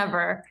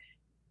never.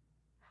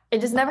 It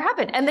just never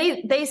happened. And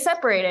they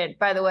separated,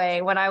 by the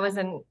way, when I was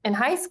in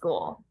high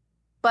school.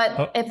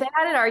 But if they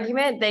had an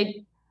argument,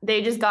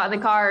 they just got in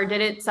the car or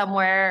did it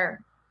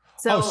somewhere.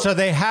 So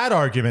they had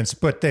arguments,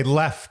 but they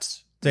left.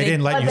 They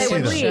didn't let you see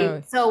them.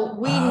 Leave. So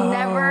we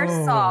never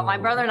saw, my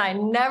brother and I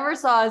never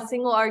saw a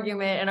single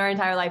argument in our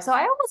entire life. So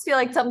I almost feel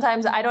like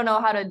sometimes I don't know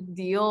how to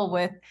deal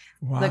with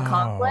the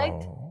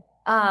conflict.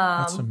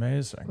 That's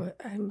amazing.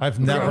 I've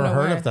never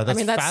heard of that.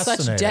 That's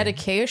fascinating. Such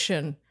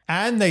dedication.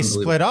 And they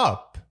split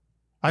up.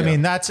 I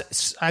mean, not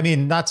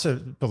to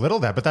belittle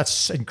that, but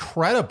that's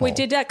incredible. Wait,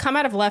 did that come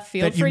out of left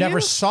field that you never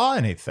saw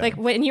anything? Like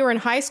when you were in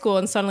high school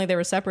and suddenly they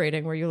were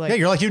separating, were you like... Yeah,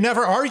 you're like, you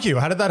never argue.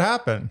 How did that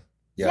happen?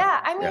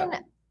 Yeah, I mean,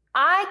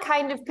 I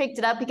kind of picked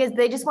it up because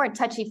they just weren't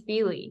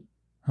touchy-feely.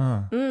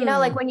 Huh. You know,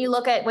 like when you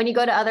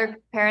go to other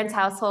parents'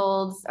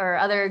 households or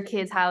other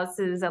kids'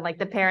 houses and like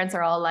the parents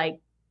are all like,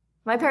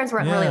 my parents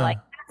weren't really like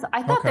that. So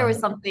I thought there was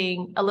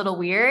something a little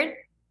weird.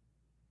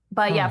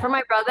 But for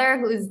my brother,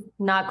 who's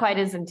not quite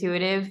as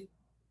intuitive,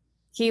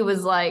 he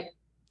was like,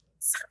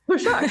 for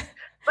sure.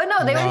 But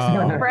no, they were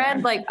just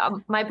friends. Like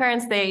my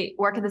parents, they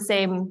work at the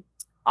same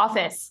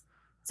office.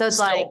 So it's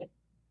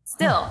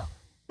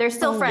they're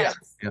still friends.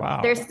 Yeah.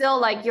 Wow. They're still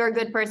like, you're a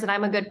good person,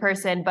 I'm a good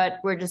person, but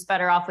we're just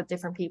better off with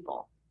different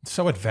people.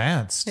 So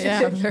advanced.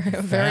 Yeah,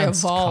 very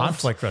evolved.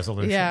 Conflict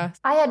resolution. Yeah.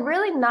 I had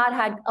really not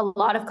had a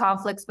lot of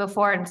conflicts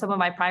before in some of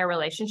my prior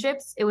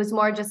relationships. It was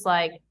more just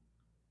like,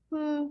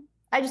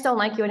 I just don't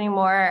like you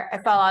anymore. I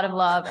fell out of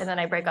love and then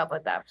I break up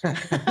with them.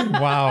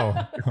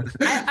 Wow.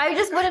 I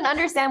just wouldn't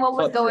understand what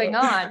was going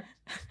on.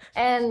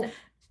 And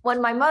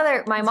when my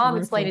mom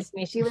explained it to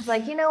me, she was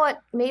like, you know what?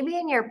 Maybe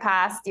in your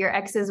past, your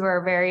exes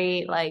were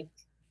very like,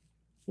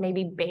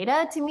 maybe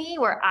beta to me,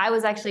 where I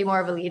was actually more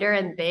of a leader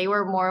and they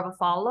were more of a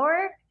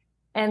follower.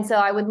 And so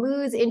I would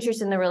lose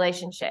interest in the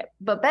relationship.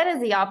 But Ben is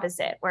the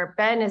opposite, where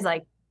Ben is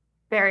like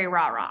very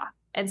rah-rah.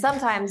 And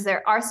sometimes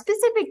there are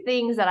specific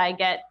things that I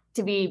get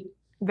to be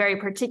very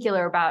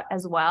particular about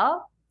as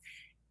well.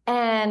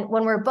 And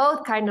when we're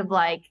both kind of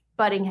like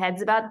butting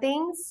heads about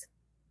things,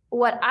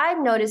 what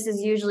I've noticed is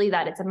usually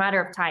that it's a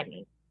matter of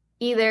timing.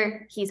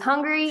 Either he's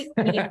hungry,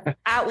 he's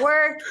at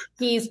work,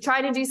 he's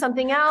trying to do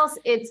something else.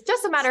 It's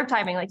just a matter of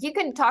timing. Like you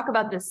can talk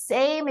about the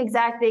same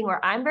exact thing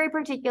where I'm very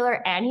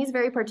particular and he's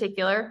very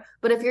particular.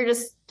 But if you're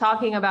just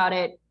talking about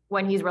it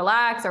when he's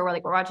relaxed or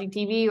we're watching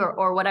TV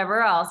or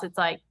whatever else, it's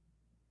like,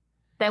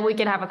 then we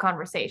can have a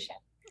conversation.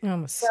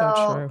 Oh, so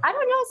true. I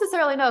don't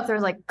necessarily know if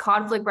there's like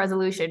conflict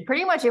resolution.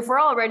 Pretty much if we're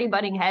already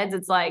butting heads,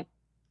 it's like,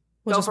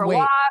 go for a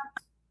walk.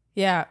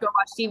 Yeah. Go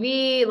watch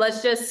TV.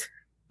 Let's just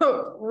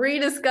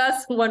rediscuss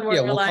when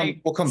we're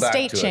we'll come back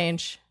state to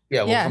change.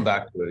 We'll come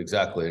back to it.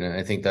 Exactly. And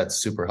I think that's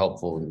super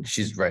helpful.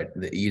 She's right.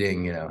 The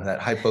eating, that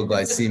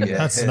hypoglycemia.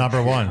 That's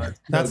number one.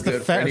 That's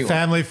the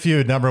Family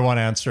Feud number one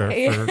answer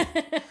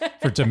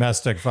for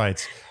domestic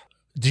fights.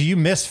 Do you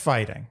miss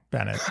fighting,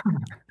 Bennett?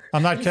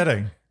 I'm not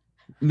kidding.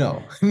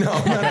 No,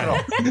 not at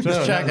all.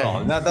 Just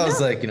checking. That was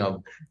like,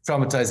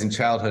 traumatizing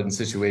childhood and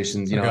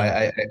situations.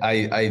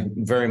 I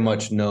very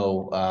much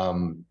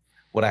know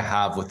what I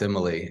have with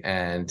Emily,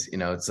 and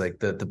it's like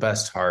the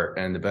best heart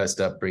and the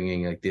best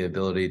upbringing, like the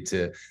ability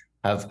to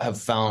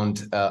have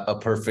found a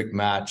perfect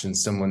match and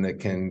someone that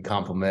can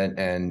complement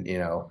and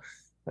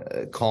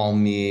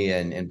calm me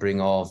and bring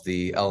all of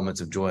the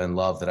elements of joy and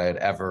love that I had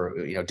ever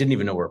didn't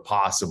even know were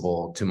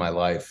possible to my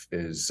life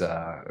is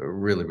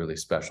really, really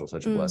special.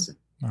 Such a blessing.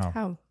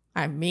 Wow.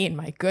 I mean,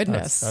 my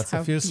goodness. That's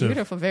how effusive.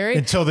 Beautiful. Very.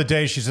 Until the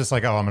day she's just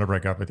like, oh, I'm going to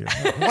break up with you.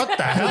 What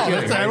the hell?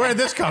 Where did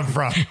this come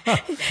from?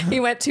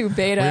 He went too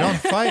beta. We don't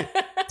fight.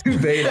 Too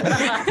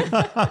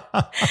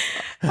beta.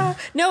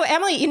 No,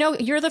 Emily,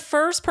 you're the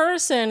first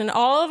person in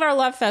all of our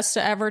Love Fest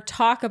to ever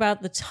talk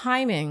about the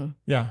timing.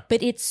 Yeah.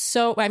 But it's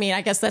so,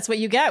 I guess that's what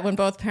you get when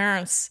both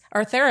parents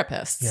are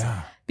therapists.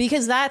 Yeah.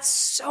 Because that's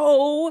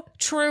so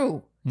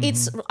true.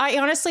 Mm-hmm. I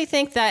honestly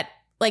think that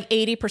like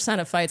 80%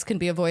 of fights can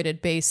be avoided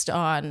based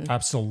on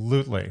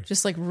absolutely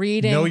just like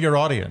reading. Know your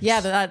audience. Yeah,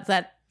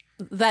 that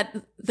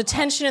the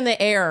tension in the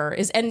air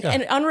is and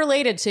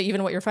unrelated to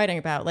even what you're fighting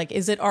about. Like,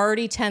 is it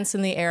already tense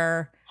in the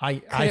air?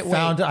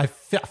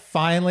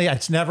 Finally,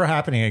 it's never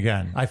happening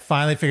again. I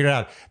finally figured it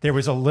out. There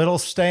was a little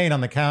stain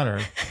on the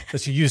counter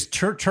that you used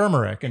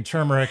turmeric, and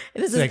turmeric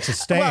makes a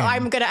stain. Well,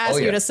 I'm going to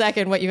ask you in a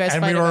second what you guys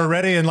and fight we were about.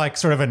 Already in like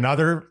sort of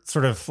another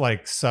sort of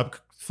like sub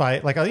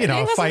fight, like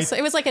a fight.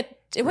 It was like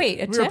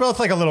we were both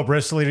like a little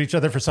bristly to each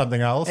other for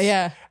something else.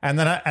 Yeah. And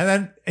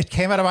then it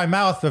came out of my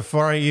mouth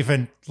before I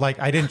even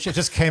it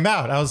just came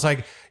out. I was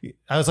like,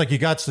 you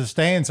got some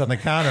stains on the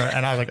counter.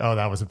 And I was like, oh,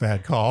 that was a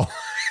bad call.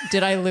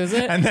 Did I lose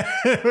it? And then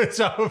it was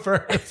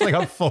over. It's like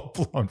a full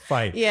blown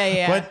fight.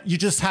 Yeah. But you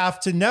just have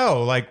to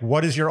know, like,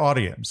 what is your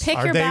audience? Pick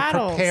Are your they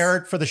battles.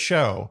 Prepared for the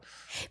show?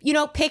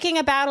 Picking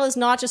a battle is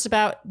not just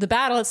about the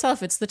battle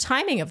itself. It's the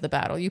timing of the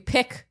battle. You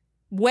pick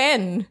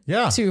when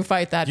to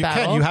fight that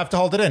battle. You have to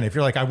hold it in. If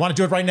you're like, I want to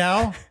do it right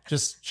now,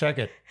 just check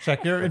it.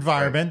 Check your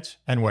environment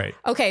and wait.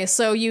 Okay,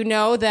 so you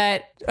know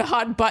that a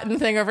hot button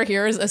thing over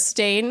here is a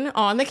stain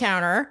on the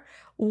counter.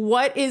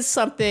 What is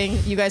something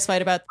you guys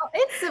fight about? Oh,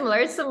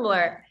 it's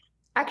similar.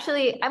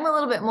 Actually, I'm a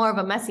little bit more of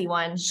a messy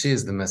one. She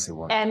is the messy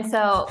one. And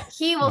so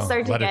he will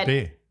start to let get...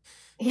 it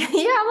be. Yeah,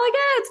 I'm like,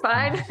 it's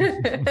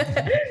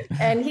fine.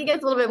 And he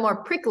gets a little bit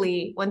more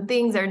prickly when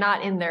things are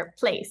not in their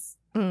place.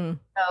 So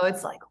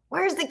it's like,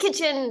 where's the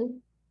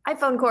kitchen?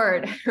 iPhone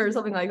cord or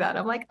something like that.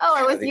 I'm like, oh,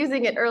 I was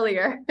using it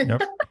earlier.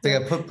 Yep. They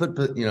got put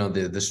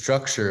the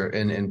structure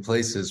in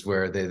places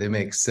where they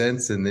make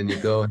sense, and then you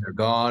go and they're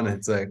gone. And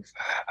it's like,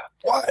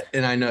 what?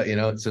 And I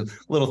know, so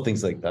little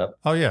things like that.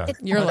 Oh yeah.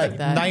 You're like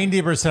that.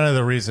 90% of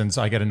the reasons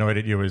I get annoyed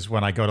at you is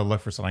when I go to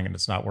look for something and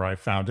it's not where I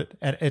found it.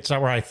 And it's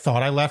not where I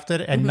thought I left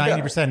it. And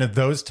 90% of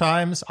those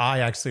times,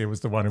 I actually was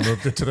the one who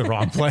moved it to the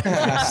wrong place.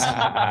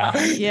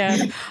 Yeah.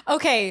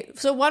 Okay.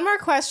 So one more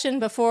question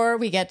before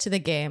we get to the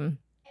game.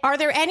 Are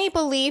there any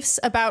beliefs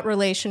about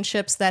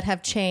relationships that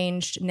have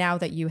changed now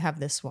that you have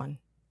this one?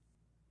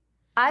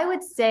 I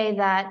would say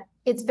that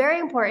it's very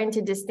important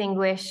to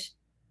distinguish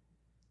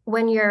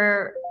when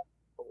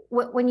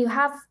you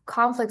have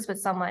conflicts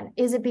with someone.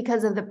 Is it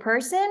because of the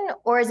person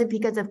or is it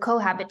because of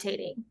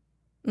cohabitating?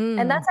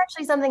 And that's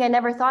actually something I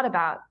never thought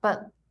about.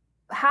 But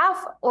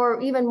half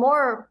or even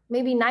more,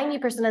 maybe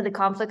 90% of the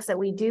conflicts that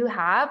we do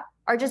have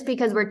are just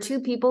because we're two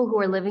people who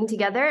are living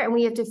together and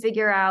we have to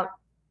figure out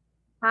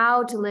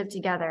how to live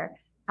together,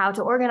 how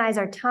to organize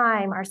our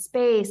time, our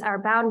space, our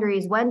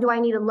boundaries. When do I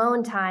need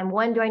alone time?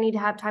 When do I need to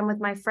have time with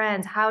my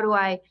friends? How do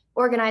I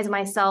organize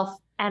myself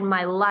and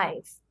my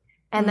life?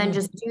 And then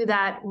just do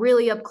that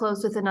really up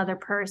close with another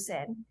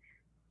person.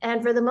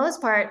 And for the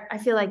most part, I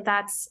feel like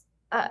that's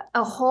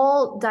a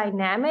whole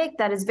dynamic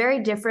that is very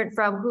different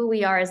from who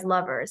we are as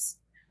lovers.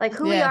 Like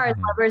who we are as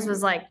lovers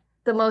was like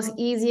the most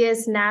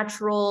easiest,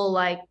 natural,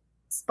 like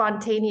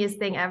spontaneous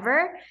thing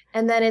ever.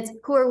 And then it's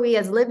who are we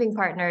as living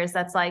partners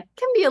that's like,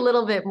 can be a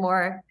little bit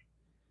more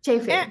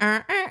chafing.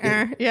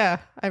 Yeah,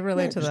 I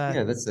relate to that.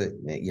 Yeah, that's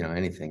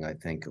anything, I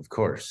think, of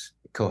course,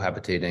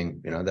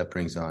 cohabitating, that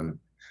brings on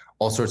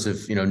all sorts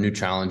of, new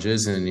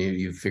challenges, and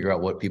you figure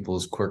out what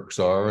people's quirks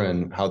are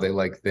and how they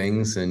like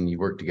things, and you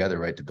work together,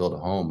 right, to build a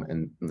home.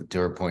 And to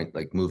her point,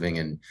 like moving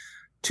in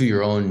to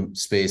your own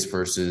space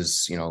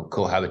versus,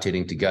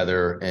 cohabitating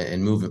together,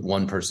 and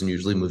one person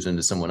usually moves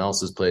into someone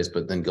else's place,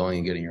 but then going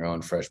and getting your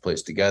own fresh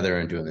place together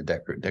and doing the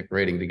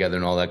decorating together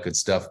and all that good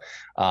stuff.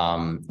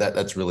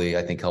 That's really,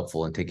 I think,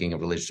 helpful in taking a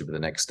relationship to the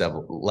next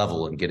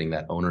level and getting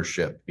that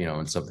ownership,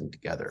 and something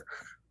together.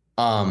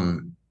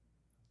 For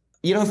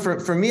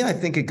me, I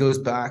think it goes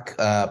back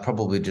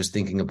probably just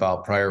thinking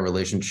about prior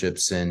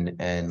relationships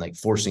and like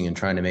forcing and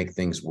trying to make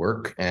things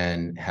work,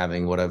 and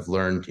having what I've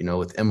learned,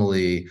 with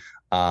Emily,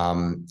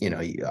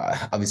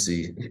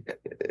 obviously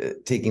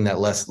taking that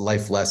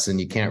life lesson,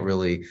 you can't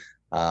really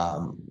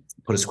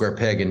put a square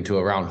peg into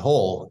a round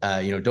hole.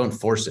 Don't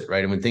force it,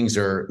 right? And when things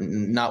are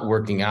not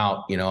working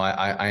out,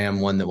 I am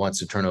one that wants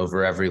to turn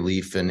over every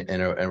leaf in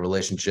a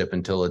relationship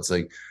until it's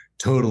like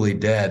totally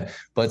dead.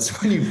 But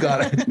when you've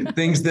got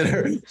things that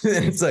are,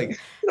 it's like,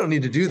 you don't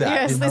need to do that.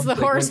 Yes, is the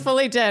horse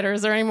fully dead, or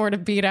is there any more to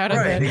beat out of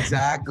it? Right,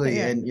 exactly.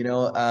 Yeah.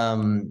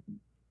 And,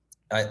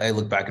 I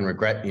look back and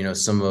regret,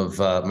 some of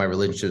my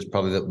relationships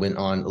probably that went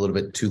on a little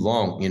bit too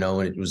long, and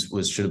it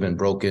should have been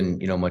broken,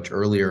 much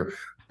earlier.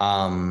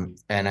 And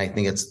I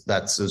think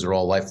those are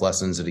all life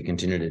lessons that I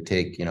continue to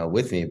take,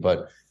 with me.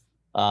 But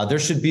there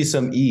should be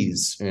some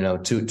ease,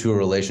 to a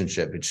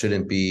relationship. It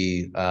shouldn't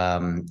be,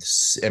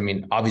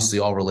 obviously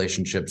all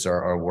relationships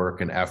are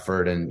work and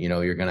effort, and,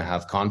 you're going to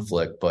have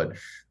conflict, but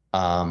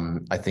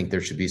I think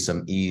there should be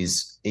some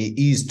ease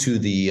to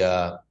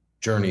the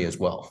journey as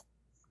well.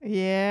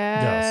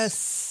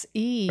 Yes.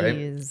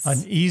 Ease. Right?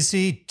 An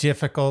easy,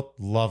 difficult,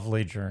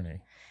 lovely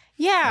journey.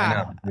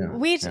 Yeah.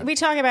 We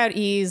talk about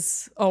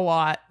ease a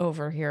lot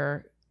over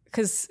here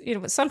because,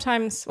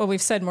 sometimes,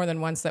 we've said more than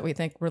once that we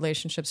think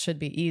relationships should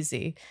be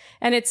easy.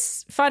 And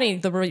it's funny,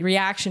 the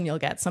reaction you'll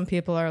get. Some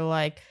people are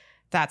like,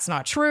 that's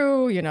not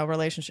true.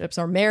 Relationships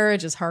or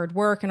marriage is hard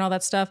work and all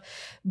that stuff.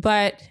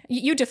 But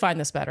you define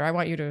this better. I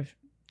want you to,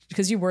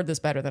 because you word this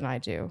better than I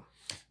do.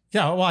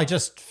 Yeah, well, I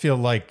just feel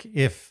like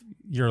if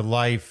your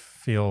life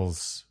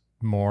feels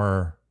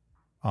more,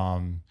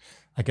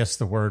 I guess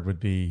the word would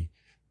be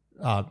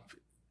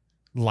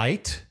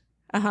light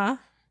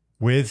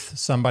with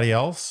somebody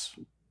else,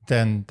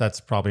 then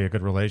that's probably a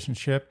good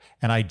relationship.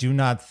 And I do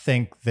not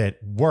think that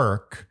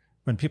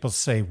when people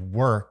say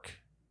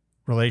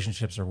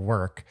relationships are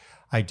work,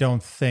 I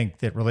don't think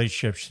that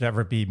relationships should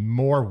ever be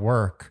more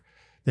work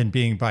than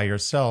being by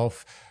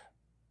yourself,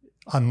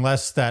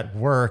 unless that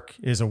work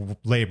is a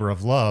labor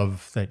of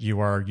love that you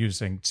are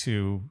using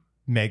to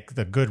make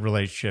the good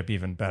relationship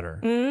even better.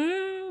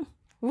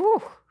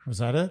 Ooh. Was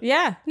that it?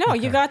 Yeah. No, okay.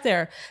 You got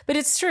there. But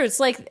it's true.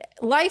 It's like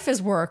life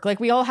is work. Like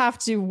we all have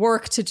to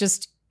work to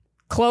just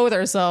clothe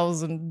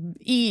ourselves and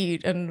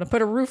eat and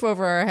put a roof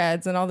over our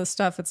heads and all this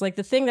stuff. It's like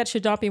the thing that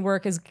should not be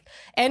work is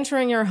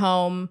entering your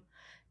home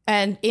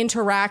and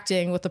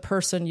interacting with the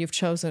person you've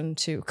chosen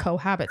to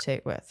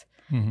cohabitate with,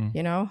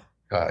 Yeah,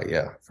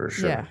 for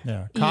sure.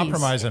 Yeah.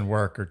 Compromise and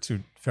work are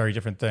two very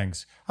different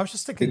things. I was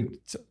just thinking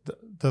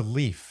the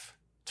leaf,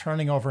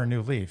 turning over a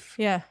new leaf.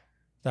 Yeah.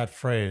 That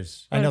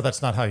phrase. I know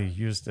that's not how you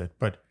used it,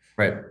 but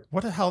right.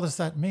 What the hell does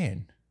that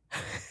mean?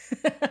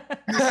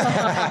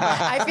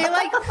 I feel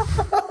like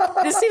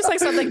this seems like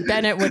something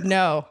Bennett would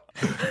know.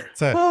 You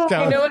know what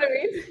I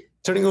mean?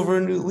 Turning over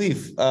a new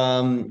leaf.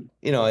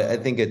 I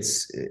think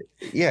it's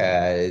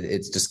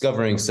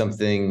discovering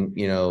something,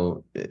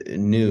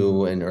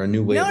 new or a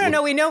new way.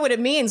 No. We know what it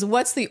means.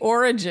 What's the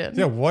origin?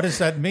 Yeah. What does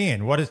that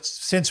mean?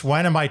 Since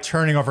when am I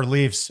turning over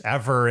leaves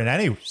ever in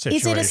any situation?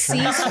 Is it a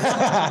season?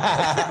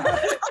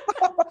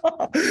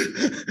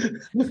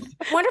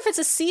 Wonder if it's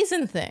a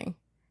season thing.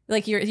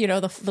 Like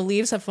the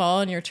leaves have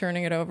fallen, you're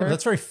turning it over. Yeah,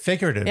 that's very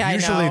figurative. Yeah,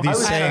 usually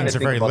these sayings are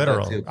very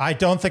literal. I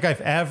don't think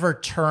I've ever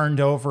turned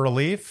over a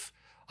leaf.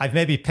 I've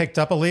maybe picked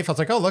up a leaf. I was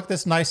like, oh, look,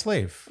 this nice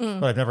leaf.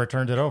 But I've never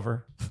turned it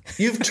over.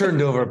 You've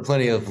turned over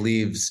plenty of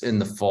leaves in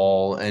the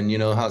fall. And you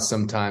know how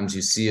sometimes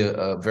you see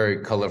a very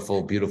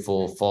colorful,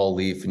 beautiful fall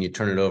leaf and you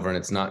turn it over and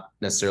it's not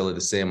necessarily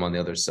the same on the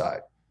other side.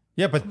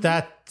 Yeah, but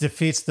that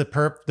defeats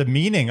the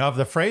meaning of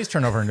the phrase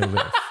turn over a new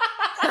leaf.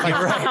 You're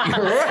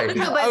right.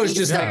 No, I was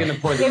just making the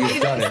point that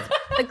you've done it.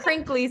 The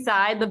crinkly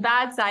side, the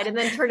bad side, and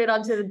then turn it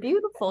onto the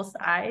beautiful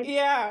side.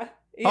 Yeah.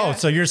 Oh,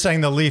 so you're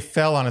saying the leaf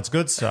fell on its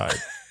good side.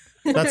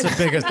 That's a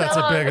big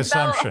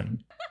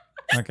assumption.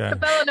 Okay. The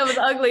fell and it was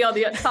ugly on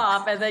the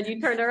top, and then you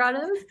turned around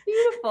and it was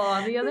beautiful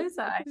on the other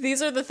side.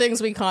 These are the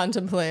things we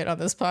contemplate on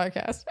this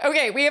podcast.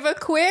 Okay, we have a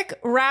quick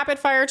rapid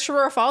fire true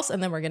or false,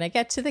 and then we're going to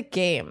get to the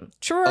game.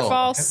 True or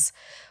false? Okay.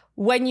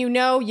 When you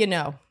know, you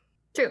know.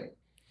 True.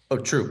 Oh,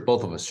 true.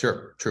 Both of us.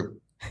 Sure.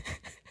 True.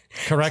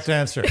 Correct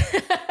answer.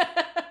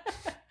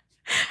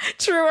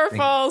 True or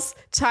false?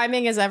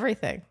 Timing is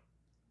everything.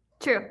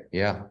 True.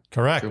 Yeah.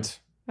 Correct.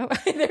 True.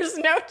 There's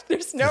no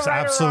That's right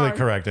absolutely or wrong.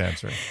 Correct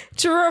answer.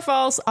 True or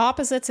false?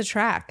 Opposites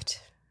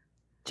attract.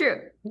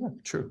 True. Yeah,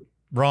 true.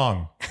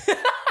 Wrong.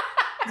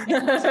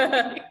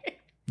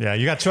 Yeah,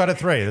 you got 2 out of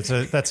 3.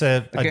 That's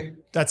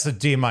a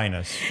D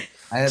minus.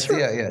 It's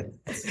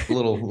a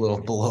little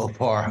below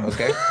par.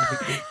 Okay.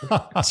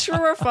 True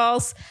or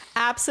false?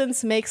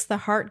 Absence makes the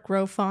heart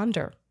grow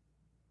fonder.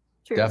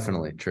 True.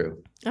 Definitely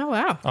true. Oh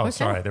wow. Oh, okay.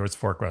 Sorry, there was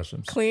 4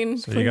 questions. Clean.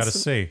 You got to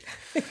see.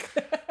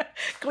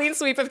 Clean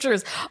sweep of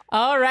truths.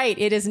 All right,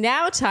 it is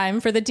now time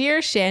for the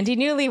Dear Shandy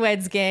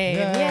Newlyweds game.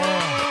 Yay!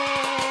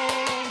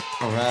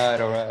 All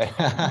right.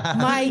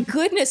 My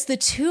goodness, the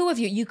two of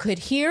you could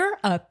hear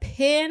a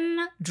pin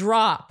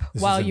drop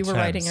while you were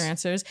writing your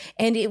answers.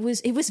 And it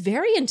was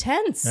very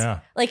intense. Yeah.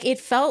 Like it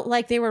felt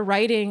like they were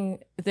writing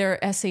their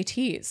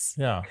SATs.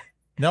 Yeah.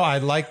 No, I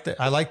like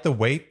the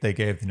weight they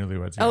gave the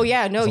Newlyweds game. Oh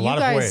yeah, no, you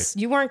guys,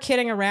 you weren't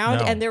kidding around.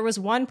 No. And there was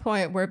one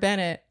point where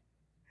Bennett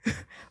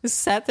was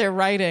sat there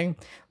writing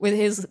with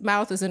his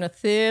mouth was in a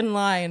thin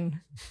line.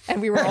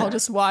 And we were all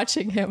just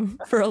watching him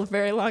for a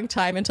very long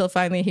time until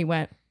finally he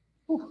went.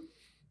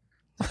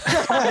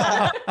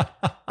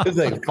 It's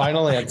like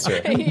final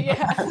answer.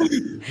 Yeah.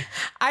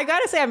 I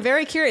gotta say, I'm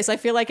very curious. I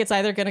feel like it's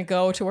either going to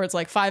go towards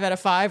like 5 out of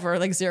 5 or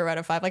like 0 out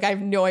of 5. Like I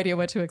have no idea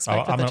what to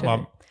expect. I'm going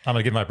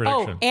to give my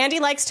prediction. Oh, Andy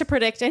likes to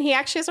predict, and he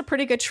actually has a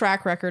pretty good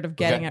track record of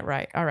getting it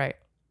right. All right.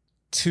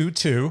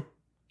 2-2,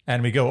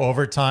 and we go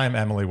overtime.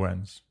 Emily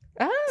wins.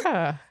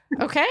 Ah,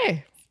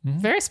 okay. Mm-hmm.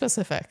 Very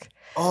specific.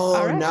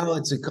 Oh, right. Now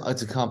it's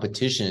a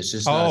competition. It's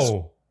just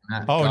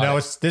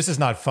this is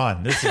not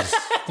fun.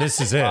 This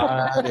is it.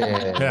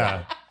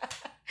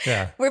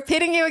 Yeah. We're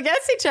pitting you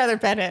against each other,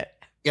 Bennett.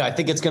 Yeah, I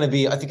think it's gonna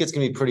be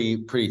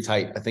pretty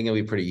tight. I think it'll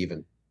be pretty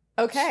even.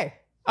 Okay.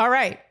 All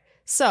right.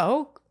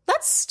 So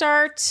let's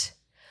start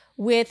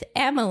with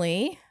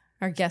Emily,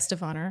 our guest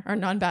of honor, our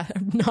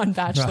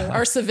non-bachelor,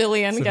 our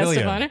civilian guest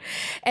of honor.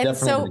 And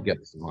definitely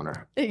guest of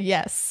honor.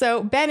 Yes.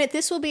 So Bennett,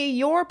 this will be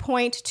your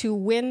point to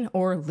win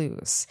or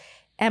lose.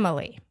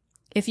 Emily,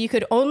 if you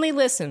could only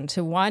listen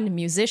to one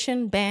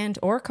musician, band,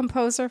 or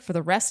composer for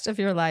the rest of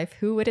your life,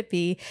 who would it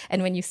be?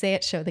 And when you say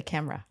it, show the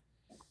camera.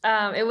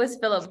 It was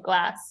Philip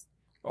Glass.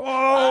 Oh,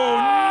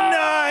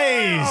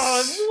 nice!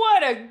 Oh,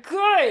 what a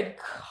good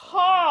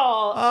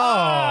call!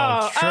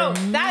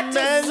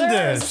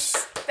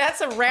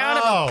 That's a round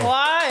of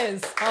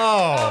applause.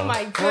 Oh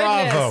my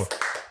goodness! Bravo.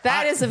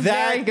 That is a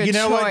very good choice. You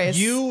know what?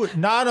 You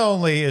not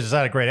only is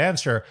that a great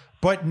answer,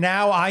 but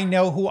now I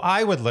know who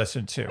I would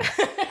listen to.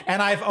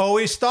 And I've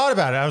always thought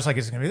about it. I was like,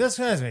 it's going to be this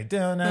one. It's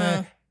going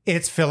to be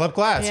It's Philip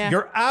Glass. Yeah.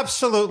 You're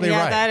absolutely right.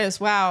 Yeah, that is,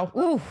 wow.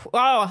 Ooh,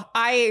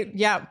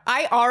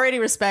 I already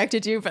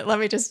respected you, but let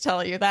me just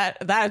tell you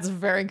that's a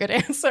very good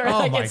answer.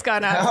 It's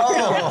gone out.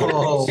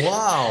 Oh,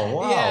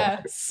 wow.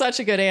 Yeah, such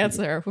a good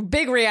answer.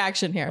 Big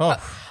reaction here.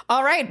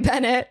 All right,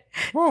 Bennett.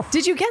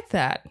 Did you get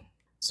that?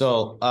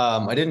 So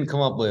I didn't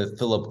come up with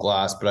Philip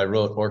Glass, but I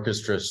wrote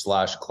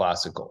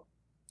orchestra/classical.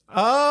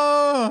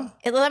 Oh,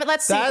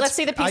 let's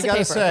see the piece of paper.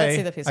 Let's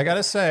see the piece. I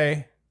gotta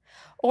say,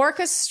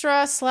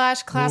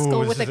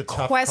 orchestra/classical with a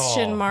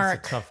question mark.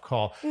 It's a tough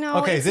call. No,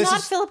 okay, it's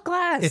not Philip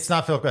Glass. It's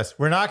not Philip Glass.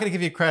 We're not going to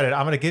give you credit.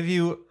 I'm going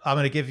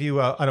to give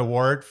you an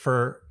award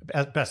for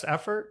best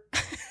effort.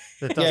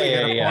 That doesn't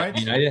get a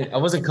point. I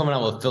wasn't coming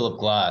out with Philip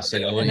Glass.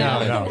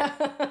 No.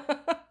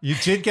 You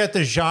did get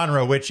the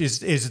genre, which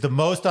is the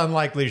most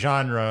unlikely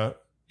genre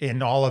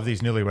in all of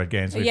these newlywed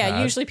games we've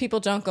had. Usually people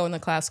don't go in the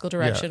classical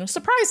direction.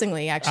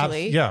 Surprisingly,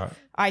 actually.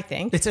 I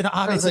think. It's a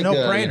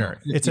no-brainer.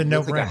 It's a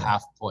no-brainer. Like a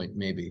half point,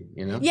 maybe,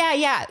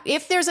 Yeah.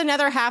 If there's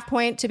another half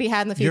point to be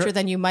had in the future,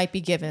 then you might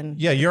be given.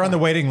 Yeah, you're on the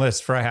waiting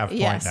list for a half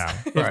point now.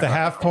 If the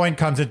half point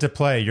comes into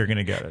play, you're going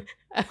to get it.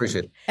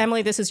 Appreciate it.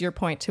 Emily, this is your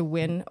point to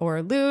win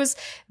or lose.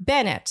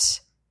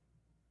 Bennett,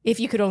 if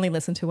you could only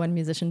listen to one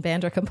musician,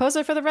 band, or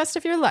composer for the rest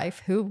of your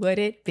life, who would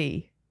it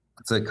be?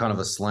 It's like kind of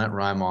a slant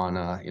rhyme on,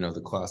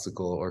 the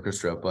classical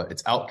orchestra, but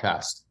it's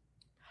Outcast.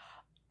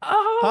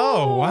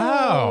 Oh,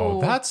 wow.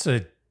 That's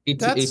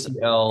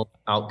ATL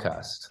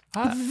Outcast.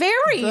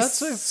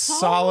 That's a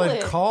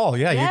solid call.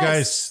 Yeah, yes. You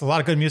guys, a lot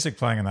of good music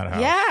playing in that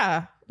house.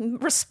 Yeah.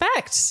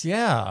 Respect.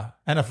 Yeah.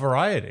 And a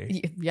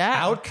variety. Yeah.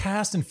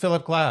 Outcast and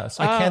Philip Glass.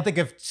 I can't think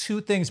of two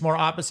things more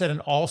opposite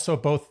and also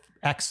both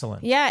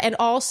excellent. Yeah, and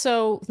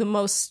also the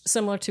most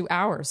similar to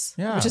ours.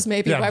 Yeah. Which is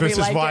maybe why we like it.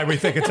 This is why we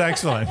think it's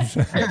excellent.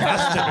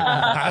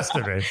 Has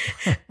to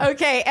be.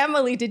 Okay,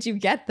 Emily, did you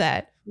get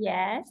that?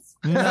 Yes.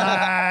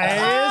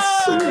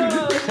 Nice.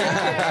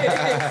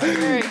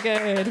 Very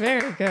good.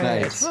 Very good.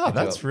 Nice. Oh,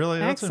 that's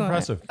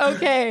impressive.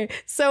 Okay,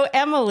 so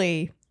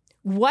Emily,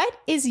 what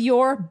is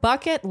your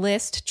bucket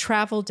list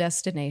travel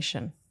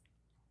destination?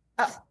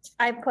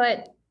 I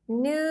put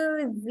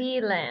New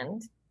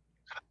Zealand.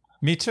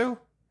 Me too.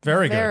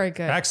 Very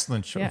good.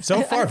 Excellent choice. Yeah.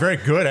 So far, very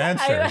good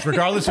answers,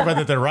 regardless of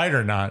whether they're right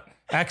or not.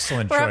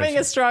 Excellent choice. We're having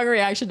a strong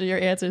reaction to your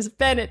answers.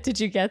 Bennett, did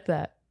you get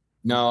that?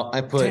 No,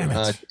 I put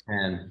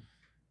Chen.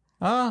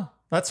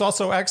 That's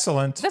also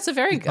excellent. That's a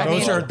very good.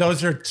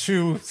 Those are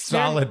two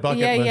solid bucket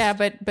lists. Yeah,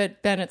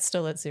 but Bennett's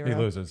still at 0. He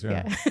loses,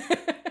 yeah.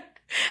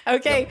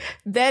 Okay,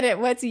 Bennett,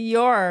 what's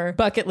your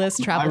bucket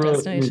list travel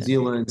destination? New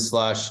Zealand /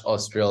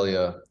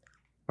 Australia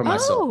for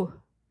myself.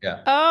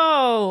 Yeah.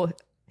 Oh,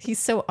 he's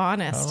so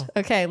honest.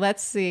 Okay,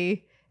 let's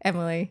see.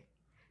 Emily.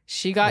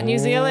 She got New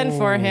Zealand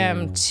for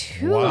him.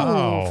 2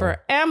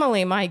 for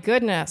Emily. My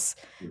goodness.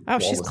 Oh,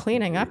 she's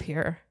cleaning up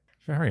here.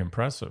 Very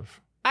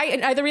impressive.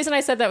 The reason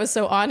I said that was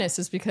so honest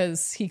is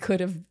because he could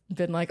have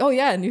been like, oh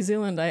yeah, New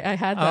Zealand, I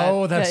had that.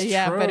 Oh, that's true.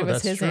 Yeah, but it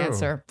was his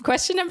answer.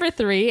 Question number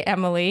 3,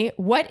 Emily,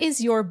 what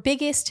is your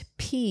biggest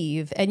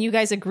peeve? And you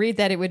guys agreed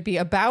that it would be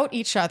about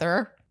each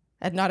other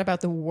and not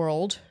about the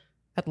world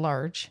at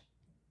large.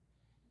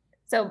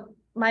 So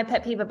my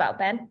pet peeve about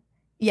Ben?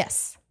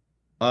 Yes.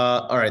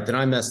 All right, then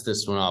I messed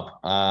this one up.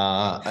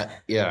 I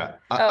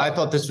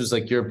thought this was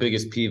like your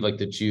biggest peeve, like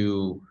that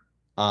you,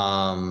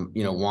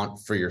 want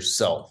for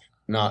yourself,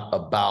 not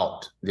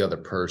about the other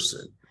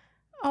person.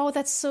 Oh,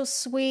 that's so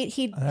sweet.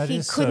 He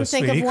couldn't so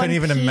think of he one couldn't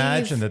even peeve.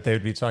 imagine that they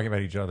would be talking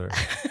about each other.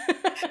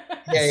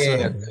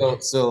 Yeah.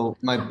 So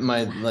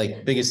my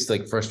like biggest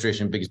like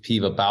frustration, biggest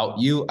peeve about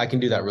you, I can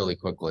do that really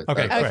quickly.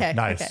 Okay, okay,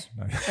 nice.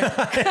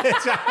 Okay.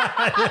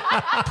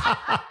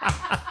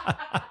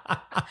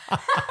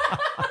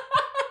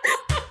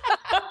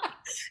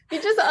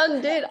 You just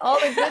undid all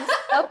the good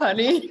stuff,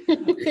 honey.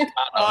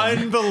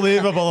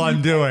 Unbelievable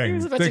undoing.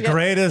 The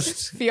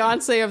greatest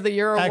fiance of the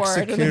year award.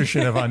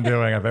 Execution of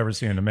undoing I've ever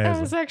seen. Amazing.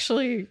 That was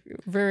actually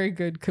very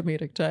good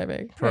comedic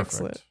timing. Perfect.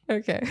 Excellent.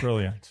 Okay.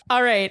 Brilliant.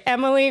 All right,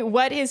 Emily,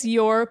 what is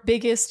your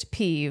biggest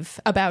peeve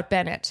about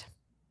Bennett?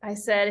 I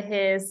said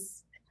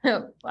his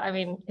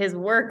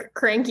work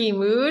cranky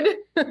mood.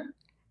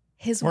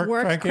 His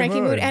work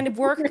cranky mood. And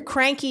work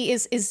cranky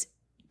is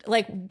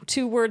like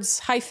 2 words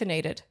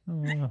hyphenated.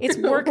 It's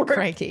work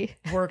cranky.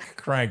 Work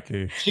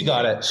cranky. She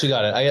got it.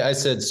 I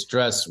said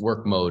stress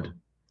work mode.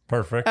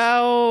 Perfect.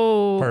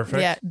 Oh,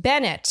 perfect. Yeah.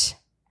 Bennett,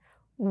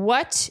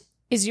 what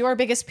is your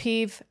biggest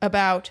peeve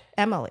about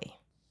Emily?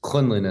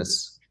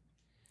 Cleanliness.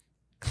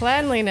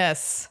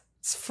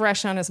 It's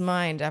fresh on his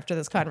mind after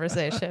this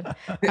conversation.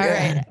 All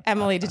right.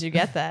 Emily, did you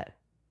get that?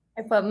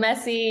 I put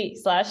messy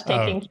 /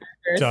 taking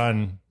chargers.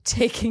 Done.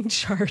 Taking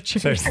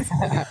chargers.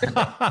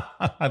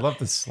 I love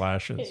the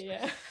slashes.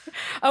 Yeah.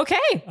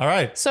 Okay. All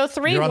right. So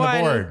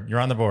 3-1. You're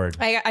on the board.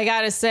 I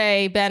got to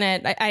say,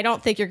 Bennett, I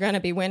don't think you're going to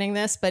be winning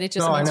this, but it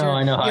just means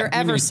I know. You're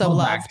ever so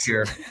loved.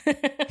 Here.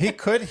 He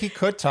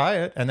could tie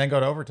it and then go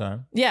to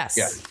overtime. Yes.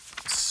 Yeah.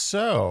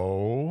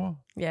 So.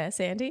 Yes,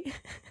 Andy.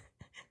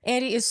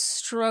 Andy is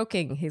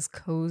stroking his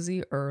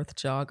cozy earth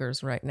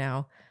joggers right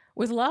now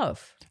with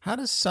love. How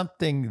does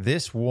something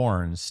this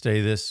worn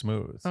stay this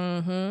smooth?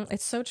 Mm-hmm.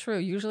 It's so true.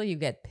 Usually you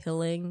get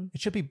pilling. It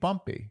should be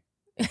bumpy.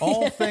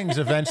 All things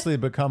eventually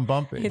become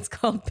bumpy. It's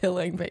called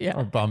pilling, but yeah.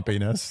 Or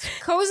bumpiness.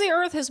 Cozy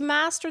Earth has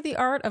mastered the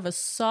art of a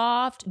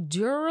soft,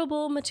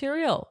 durable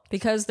material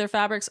because their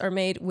fabrics are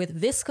made with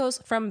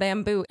viscose from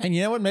bamboo. And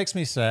you know what makes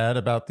me sad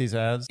about these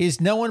ads?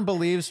 Is no one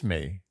believes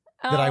me.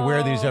 that I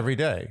wear these every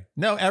day.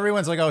 No,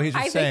 everyone's like, oh, he's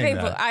just saying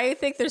that. I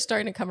think they're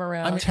starting to come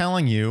around. I'm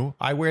telling you,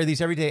 I wear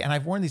these every day, and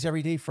I've worn these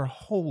every day for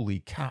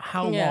holy cow.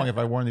 How long have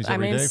I worn these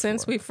every day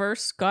since for? we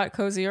first got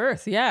Cozy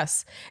Earth,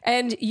 yes.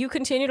 And you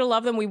continue to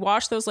love them. We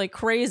wash those like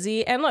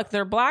crazy. And look,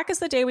 they're black as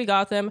the day we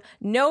got them.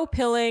 No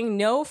pilling,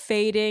 no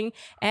fading.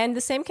 And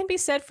the same can be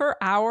said for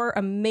our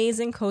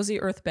amazing Cozy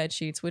Earth bed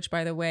sheets, which,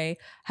 by the way,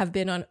 have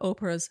been on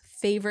Oprah's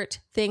favorite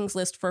things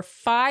list for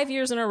 5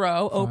 years in a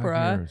row.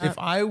 Oprah.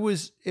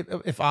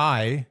 If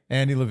I,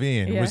 Andy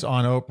Levine, was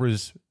on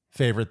Oprah's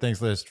favorite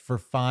things list for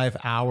 5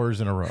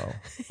 hours in a row,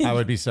 I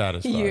would be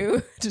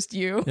satisfied. Just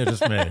you. Yeah,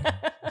 just me.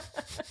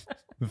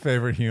 The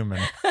favorite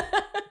human.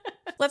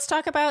 Let's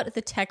talk about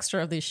the texture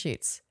of these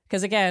sheets.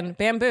 Because again,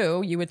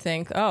 bamboo, you would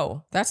think,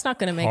 oh, that's not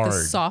going to make the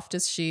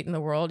softest sheet in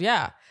the world.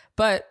 Yeah.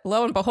 But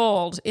lo and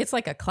behold, it's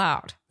like a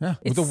cloud. Yeah.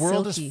 The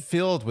world is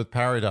filled with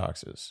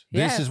paradoxes.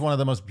 This is one of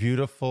the most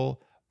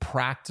beautiful,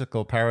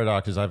 practical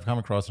paradoxes I've come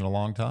across in a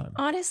long time.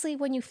 Honestly,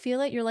 when you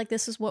feel it, you're like,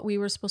 this is what we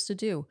were supposed to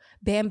do.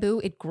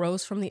 Bamboo, it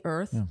grows from the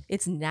earth. Yeah.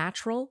 It's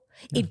natural.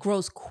 Yeah. It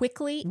grows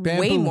quickly.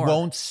 Way more. Bamboo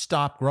won't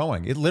stop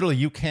growing. It literally,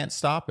 you can't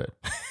stop it.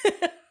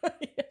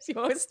 Yes, you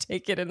always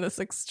take it in this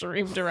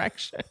extreme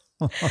direction.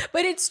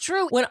 But it's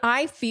true. When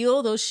I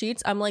feel those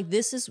sheets, I'm like,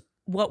 this is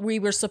what we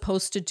were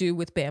supposed to do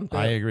with bamboo.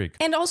 I agree.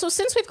 And also,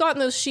 since we've gotten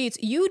those sheets,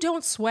 you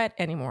don't sweat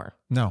anymore.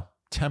 No.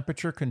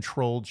 Temperature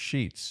controlled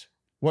sheets.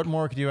 What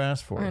more could you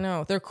ask for? I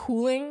know. They're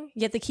cooling,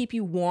 yet they keep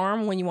you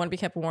warm when you want to be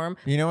kept warm.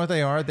 You know what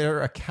they are?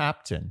 They're a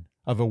captain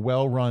of a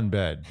well-run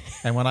bed.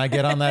 And when I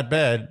get on that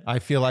bed, I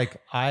feel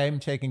like I'm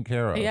taken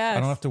care of. Yes. I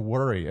don't have to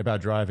worry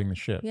about driving the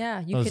ship.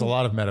 Yeah. There's a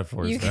lot of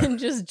metaphors there. You can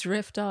just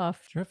drift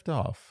off. Drift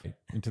off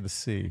into the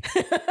sea.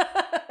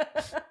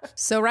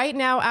 So right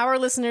now, our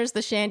listeners,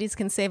 the Shandies,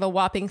 can save a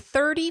whopping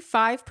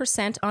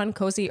 35% on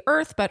Cozy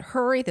Earth, but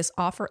hurry, this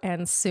offer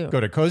ends soon.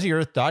 Go to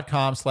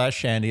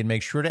cozyearth.com/Shandy and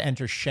make sure to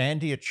enter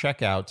Shandy at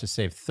checkout to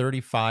save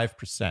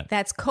 35%.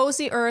 That's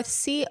Cozy Earth,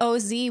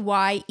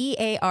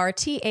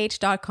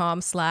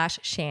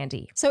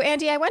 COZYEARTH.com/Shandy. So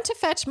Andy, I went to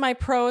fetch my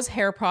Prose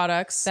hair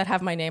products that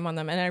have my name on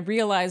them, and I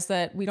realized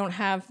that we don't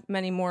have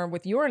many more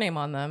with your name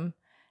on them.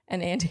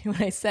 And Andy,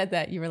 when I said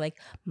that, you were like,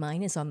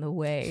 mine is on the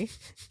way.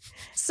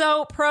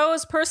 So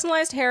Prose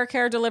personalized hair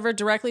care delivered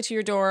directly to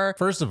your door.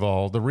 First of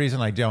all, the reason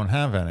I don't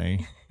have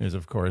any is,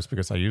 of course,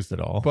 because I used it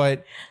all.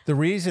 But the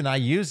reason I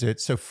use it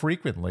so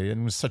frequently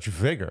and with such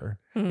vigor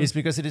is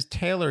because it is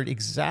tailored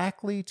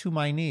exactly to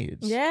my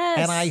needs. Yes.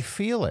 And I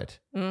feel it.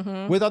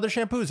 With other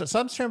shampoos.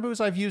 Some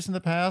shampoos I've used in the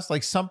past,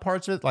 like some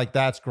parts of it, like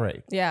that's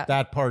great. Yeah.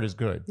 That part is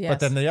good. Yes. But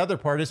then the other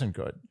part isn't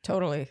good.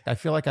 Totally. I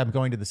feel like I'm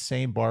going to the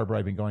same barber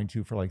I've been going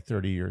to for like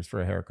 30 years for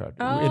a haircut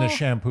in a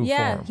shampoo form.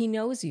 Yeah, he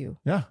knows you.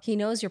 Yeah. He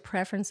knows your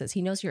preferences.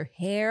 He knows your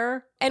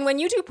hair. And when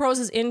you do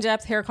Prose's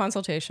in-depth hair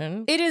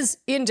consultation, it is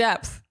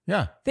in-depth.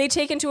 Yeah. They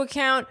take into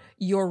account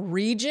your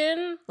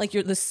region, like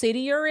the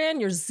city you're in,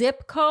 your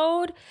zip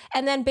code,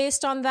 and then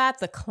based on that,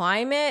 the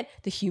climate,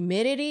 the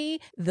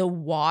humidity, the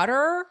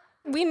water.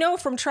 We know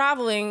from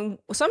traveling,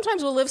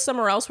 sometimes we'll live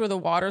somewhere else where the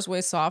water's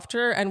way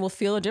softer and we'll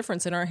feel a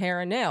difference in our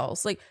hair and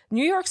nails. Like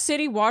New York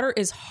City water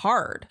is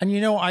hard. And you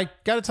know, I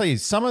got to tell you,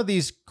 some of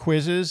these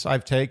quizzes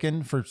I've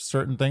taken for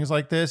certain things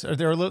like this,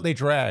 they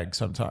drag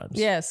sometimes.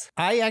 Yes.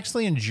 I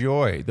actually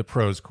enjoy the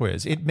Prose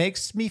quiz. It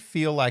makes me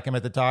feel like I'm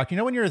at the doctor. You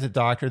know, when you're at the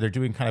doctor, they're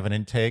doing kind of an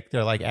intake.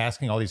 They're like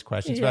asking all these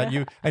questions about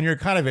you and you're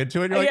kind of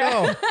into it. You're like,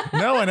 oh,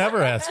 no one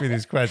ever asks me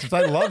these questions.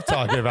 I love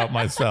talking about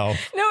myself.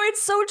 No,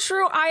 it's so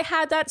true. I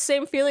had that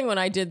same feeling when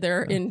I did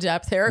their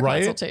in-depth hair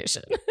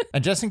consultation.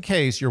 And just in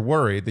case you're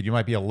worried that you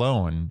might be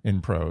alone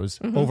in Prose,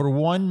 over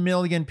 1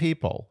 million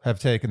people have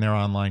taken their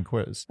online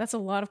quiz. That's a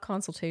lot of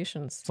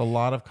consultations. It's a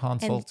lot of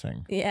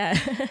consulting.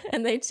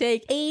 And they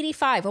take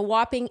 85, a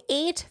whopping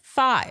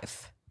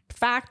 85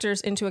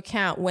 factors into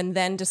account when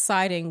then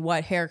deciding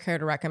what hair care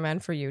to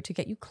recommend for you to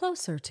get you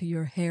closer to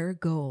your hair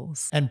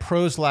goals. And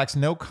Prose lacks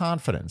no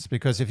confidence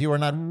because if you are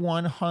not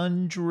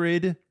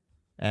 100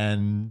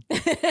 and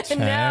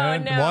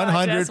 10,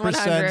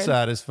 100%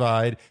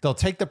 satisfied, they'll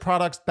take the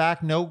products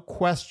back, no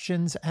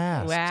questions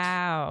asked.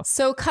 Wow.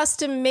 So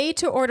custom made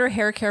to order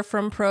hair care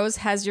from Prose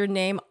has your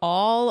name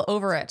all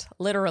over it,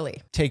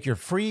 literally. Take your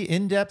free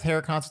in-depth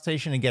hair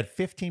consultation and get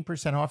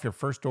 15% off your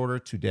first order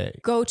today.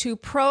 Go to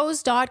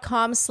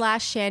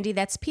prose.com/Shandy.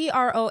 That's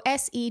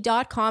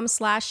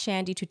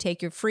PROSE.com/Shandy to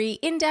take your free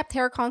in-depth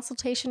hair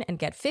consultation and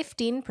get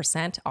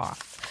 15%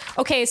 off.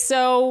 Okay,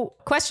 so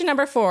question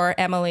number 4,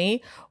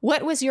 Emily.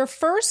 What was your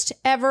first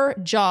ever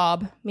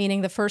job,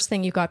 meaning the first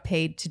thing you got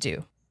paid to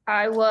do?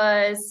 I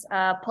was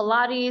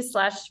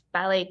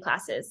Pilates/ballet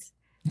classes.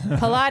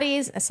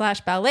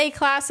 Pilates/ballet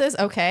classes.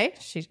 Okay.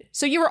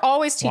 So you were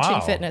always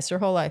teaching fitness your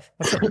whole life.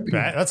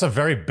 That's a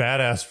very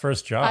badass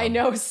first job. I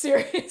know,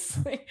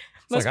 seriously.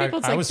 Most people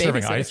it's like I was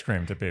serving ice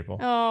cream to people.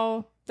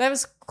 Oh, that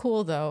was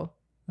cool though.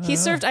 He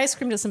served ice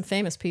cream to some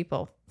famous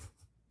people.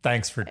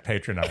 Thanks for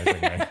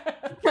patronizing me.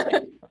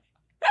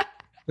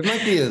 There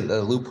might be a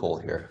loophole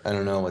here. I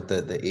don't know what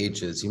the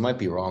age is. You might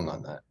be wrong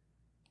on that.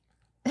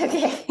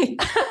 Okay.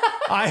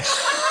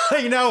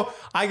 You know,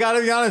 I got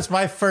to be honest.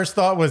 My first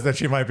thought was that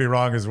she might be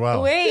wrong as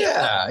well. Wait.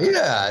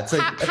 Yeah. It's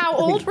like, how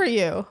old were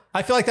you?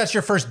 I feel like that's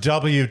your first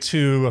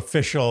W-2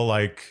 official,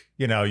 like,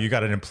 you know, you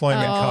got an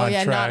employment contract.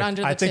 Yeah, not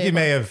under the I think table. you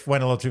may have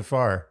went a little too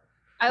far.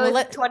 I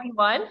was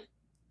 21.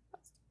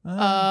 Oh.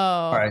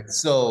 All right.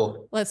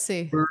 So let's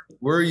see.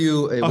 Were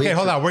you a Okay,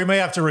 hold on. We may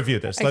have to review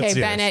this. Let's Okay,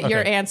 see Bennett, this.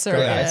 your answer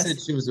I is.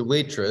 said she was a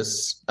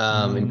waitress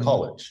in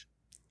college.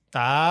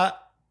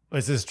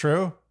 Is this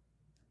true?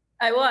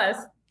 I was.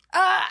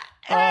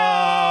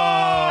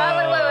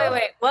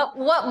 Wait.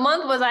 What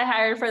month was I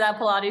hired for that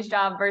Pilates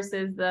job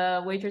versus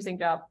the waitressing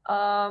job?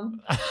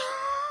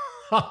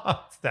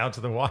 It's down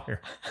to the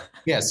wire.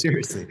 Yeah,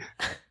 seriously.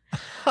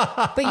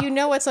 But you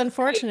know what's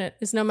unfortunate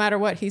is no matter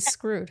what, he's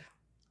screwed.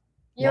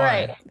 You're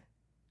Why? right.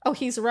 Oh,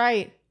 he's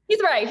right.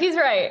 He's right. He's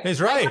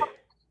right.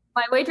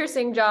 My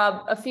waitressing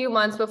job a few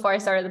months before I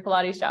started the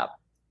Pilates job.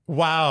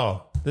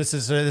 Wow. This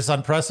is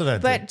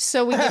unprecedented. But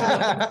so we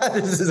can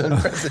This is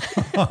unprecedented.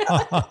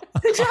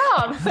 Good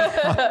job.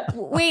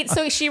 wait.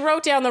 So she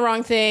wrote down the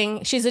wrong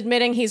thing. She's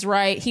admitting he's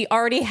right. He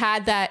already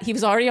had that. He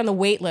was already on the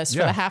wait list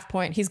for Yeah. the half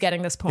point. He's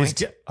getting this point.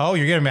 you're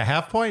getting him a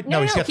half point?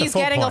 No, he's got the he's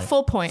full getting point. a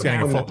full point. He's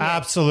getting a full. Yeah.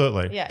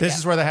 Absolutely. Yeah, This yeah.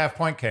 is where the half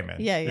point came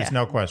in. Yeah. There's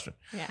no question.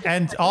 Yeah.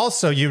 And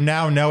also, you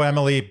now know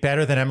Emily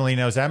better than Emily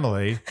knows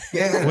Emily,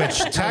 Yeah. which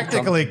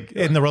technically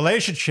in the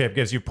relationship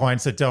gives you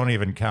points that don't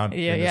even count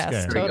Yeah, in this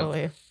yes, game.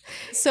 totally.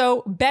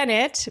 So,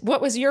 Bennett,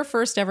 what was your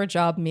first ever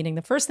job, meaning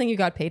the first thing you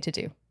got paid to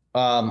do?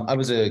 I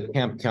was a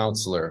camp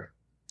counselor.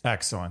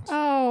 Excellent.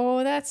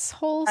 Oh, that's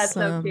wholesome. That's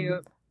so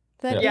cute.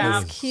 That is Yeah.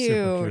 It is cute.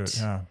 super cute.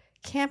 Yeah.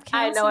 Camp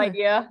I had counselor. no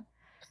idea.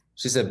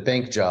 She said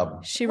bank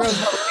job. She wrote.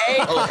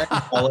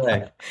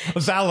 LA.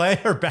 Valet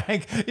or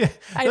bank? Yeah.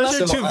 I Those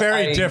love- are two So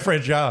very I-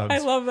 different jobs. I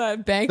love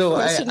that bank. So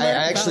I question mark,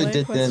 actually valet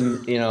did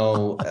question.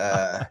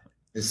 then,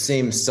 the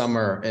same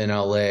summer in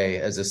LA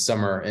as a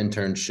summer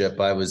internship.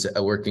 I was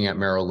working at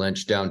Merrill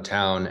Lynch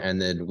downtown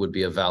and then would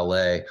be a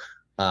valet,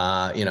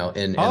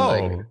 in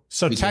like.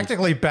 So we can-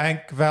 technically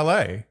bank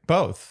valet,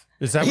 both.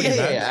 Is that what you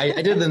meant? Yeah,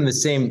 I did them the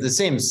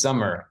same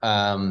summer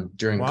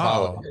during Wow.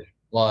 college.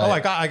 Well, Oh, I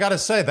got to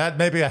say that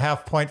may be a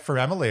half point for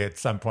Emily at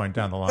some point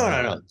down the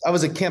line. no. I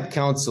was a camp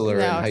counselor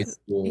in No, high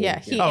school. Yeah.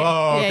 He,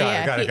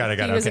 got it.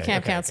 He was a Okay,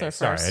 camp okay, counselor okay.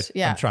 Sorry, first.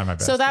 I'm trying my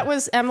best. So that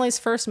was Emily's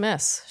first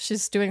miss.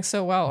 She's doing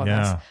so well on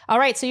Yeah. this. All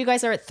right. So you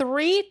guys are at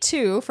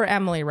 3-2 for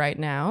Emily right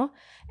now.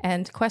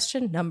 And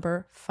question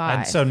number 5.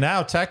 And so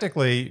now,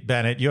 technically,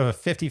 Bennett, you have a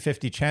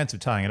 50-50 chance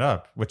of tying it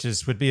up, which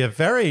would be a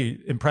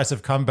very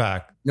impressive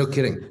comeback, No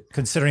kidding.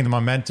 considering the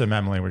momentum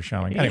Emily was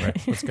showing. Anyway,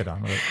 let's get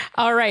on with it.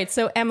 All right.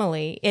 So,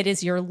 Emily, it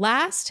is your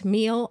last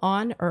meal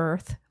on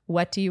earth.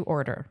 What do you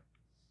order?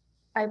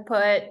 I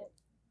put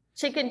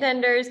chicken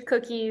tenders,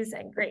 cookies,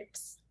 and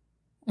grapes.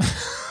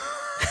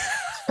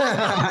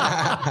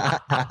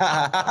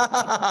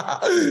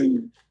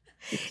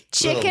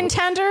 Chicken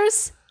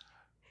tenders?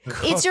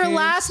 It's your Cookies?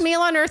 last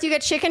meal on earth. You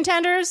get chicken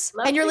tenders?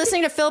 Love And you're chicken-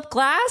 listening to Philip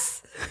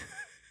Glass?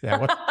 Yeah,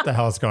 what the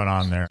hell is going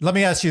on there? Let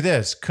me ask you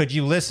this. Could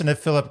you listen to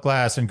Philip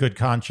Glass in good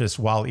conscience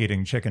while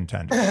eating chicken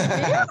tenders?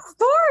 Yeah, of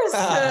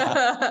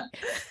course.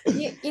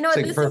 you know what? It's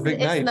like This perfect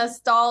is night.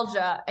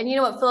 nostalgia. And you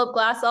know what Philip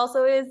Glass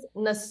also is?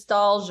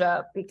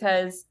 Nostalgia,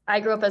 because I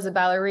grew up as a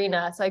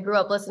ballerina. So I grew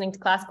up listening to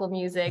classical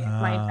music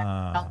my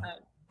entire childhood.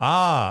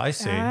 I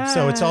see.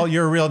 So it's all,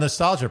 you're a real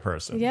nostalgia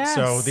person. Yes.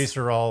 So these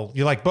are all,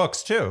 you like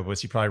books too,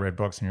 which you probably read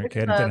books when you were a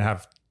kid and didn't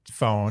have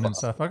phone and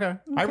stuff. Okay.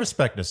 I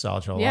respect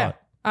nostalgia a Yeah. lot.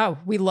 Oh,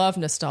 we love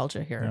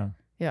nostalgia here.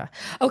 Yeah.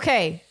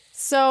 Okay.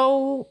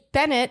 So,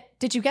 Bennett,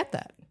 did you get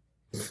that?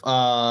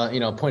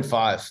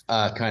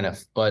 0.5, kind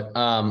of. But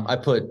I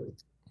put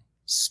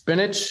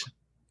spinach,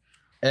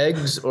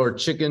 eggs or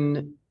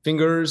chicken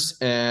fingers,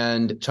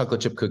 and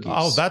chocolate chip cookies.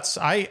 Oh, that's,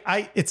 I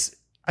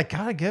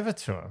gotta give it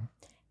to him.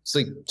 It's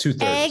like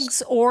 2/3.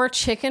 Eggs or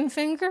chicken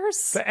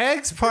fingers? The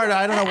eggs part,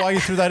 I don't know why you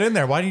threw that in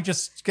there. Why don't you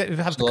just have the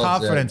She loves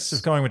confidence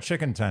eggs. of going with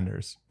chicken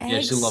tenders? Yeah, she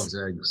Eggs? loves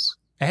eggs.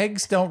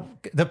 Eggs don't,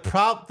 the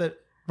problem that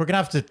we're going to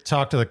have to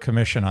talk to the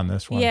commission on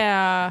this one.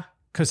 Yeah.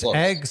 Because Close.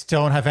 eggs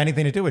don't have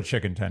anything to do with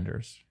chicken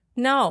tenders.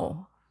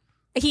 No.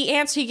 He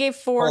gave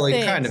 4 Well, things.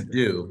 they kind of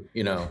do,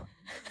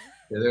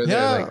 They're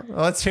Yeah, like,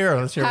 let's hear.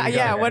 What you yeah,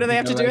 got. what do they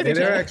have to do with each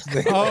they're other?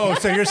 actually. Oh,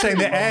 so you're saying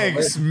the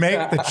eggs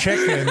make the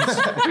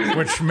chickens,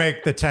 which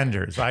make the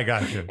tenders. I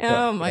got you.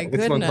 Oh, my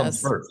Which one comes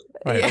goodness. first?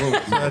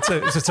 Right. So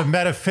it's a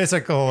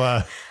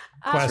metaphysical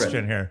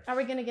question here. Are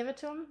we going to give it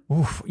to him?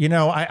 Oof,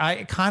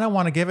 I kind of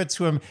want to give it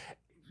to him.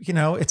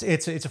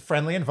 It's a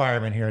friendly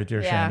environment here at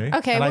Dear Yeah. Shandy.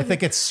 Okay, And I well,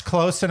 think it's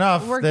close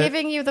enough. We're that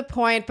giving you the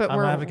point, but I'm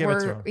gonna have to give it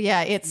to him.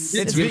 yeah, it's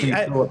It's It's- really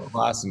I-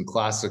 class and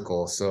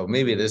classical, so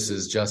maybe this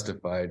is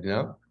justified,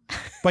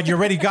 But you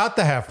already got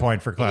the half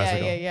point for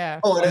classical. yeah.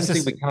 Oh, I didn't This think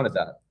is- we counted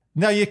that.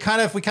 No, we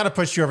kind of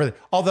pushed you over.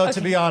 Although to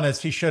be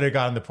honest, he should have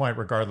gotten the point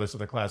regardless of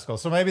the classical.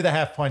 So maybe the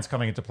half point's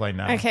coming into play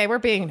now. Okay, we're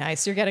being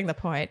nice. You're getting the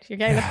point. You're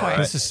getting the point.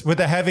 This is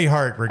with a heavy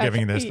heart we're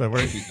giving this, but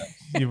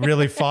you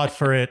really fought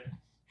for it.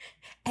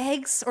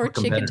 Eggs or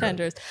chicken competitive.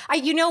 tenders?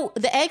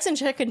 The eggs and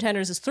chicken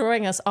tenders is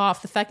throwing us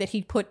off. The fact that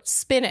he put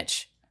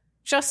spinach,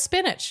 just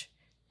spinach,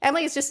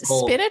 Emily, it's just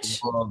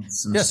spinach?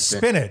 Yes,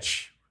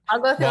 spinach. I'll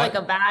go through like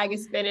a bag of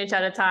spinach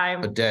at a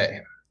time. A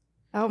day.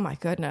 Oh my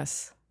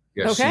goodness.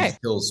 Yeah, okay. She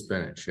kills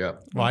spinach.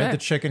 Yep. Why did the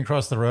chicken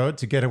cross the road?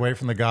 To get away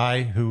from the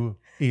guy who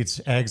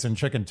eats eggs and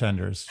chicken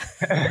tenders.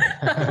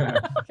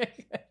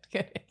 Okay,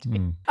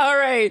 good. All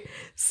right.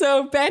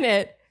 So,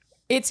 Bennett,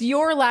 it's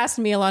your last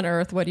meal on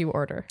Earth. What do you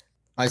order?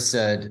 I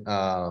said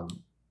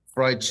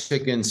fried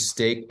chicken,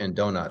 steak, and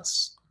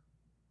donuts.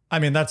 I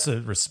mean, that's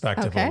a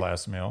respectable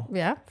last meal.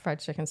 Yeah, fried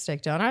chicken,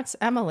 steak, donuts.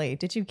 Emily,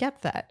 did you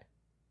get that?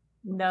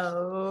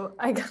 No,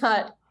 I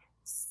got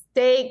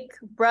steak,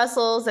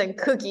 Brussels, and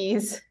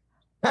cookies.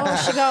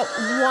 Oh, she got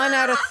 1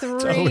 out of 3.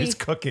 It's always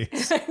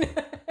cookies.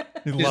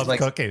 You love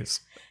cookies.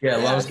 Yeah,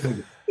 loves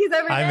cookies. Cookies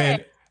every day. I mean,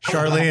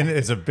 Charlene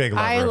is a big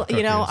lover of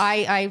cookies.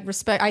 I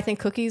respect. I think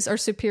cookies are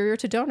superior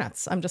to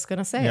donuts. I'm just going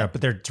to say. Yeah,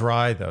 but they're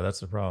dry though.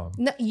 That's the problem.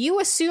 No, you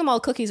assume all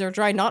cookies are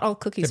dry. Not all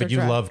cookies are dry.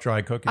 But you love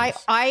dry cookies.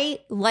 I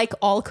like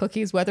all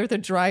cookies, whether they're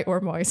dry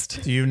or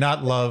moist. Do you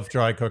not love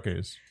dry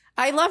cookies?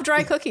 I love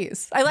dry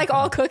cookies. I like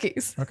all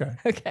cookies.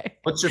 Okay.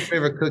 What's your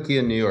favorite cookie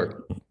in New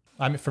York?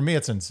 I mean, for me,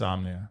 it's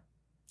Insomnia.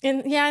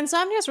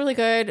 Insomnia is really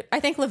good. I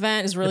think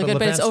Levant is really good,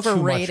 but it's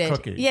overrated. Too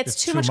much cookie. Yeah, it's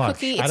too much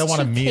cookie. I don't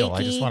want a meal. Cakey.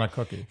 I just want a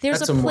cookie.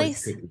 There's a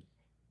place.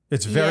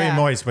 It's very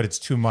moist, but it's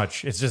too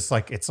much. It's just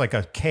like it's like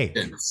a cake.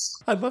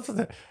 I love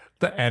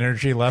the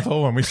energy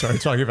level when we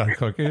started talking about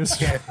cookies.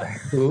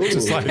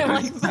 Just like,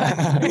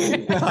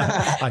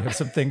 I have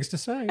some things to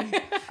say.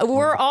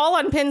 We're all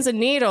on pins and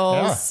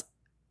needles.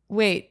 Yeah.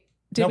 Wait,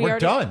 we're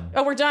done.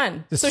 Oh, we're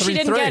done. It's so 3-3. She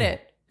didn't get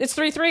it. It's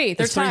 3-3.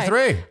 They're tied.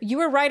 3-3. You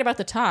were right about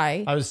the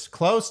tie. I was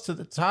close to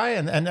the tie,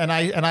 and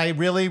I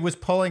really was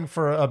pulling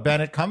for a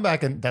Bennett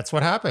comeback, and that's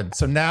what happened.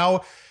 So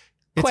now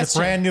it's a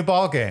brand new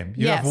ball game.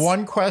 You have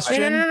one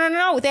question.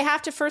 No. They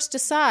have to first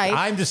decide.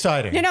 I'm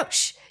deciding. No.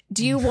 Shh.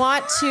 Do you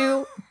want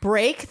to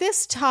break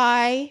this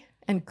tie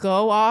and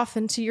go off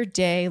into your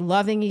day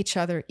loving each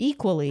other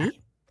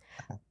equally?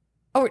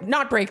 Or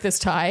not break this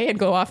tie and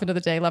go off into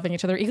the day loving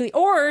each other equally?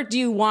 Or do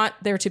you want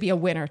there to be a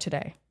winner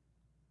today?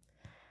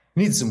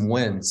 Need some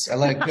wins. I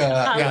like.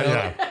 Yeah. All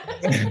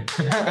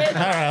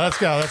right, let's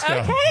go.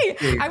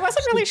 Okay, I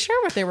wasn't really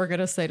sure what they were going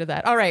to say to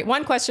that. All right,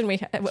 one question. We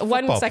have to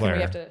talk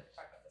about this.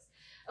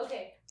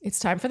 Okay, it's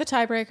time for the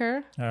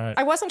tiebreaker. All right.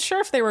 I wasn't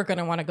sure if they were going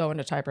to want to go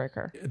into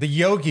tiebreaker. The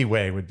yogi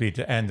way would be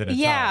to end in a tie.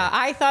 Yeah,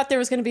 I thought there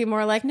was going to be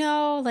more like,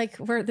 no, like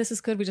this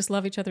is good. We just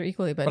love each other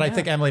equally. But I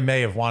think Emily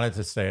may have wanted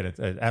to say it.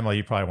 Emily,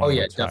 you probably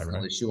wanted to tie,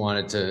 definitely. Right? She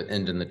wanted to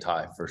end in the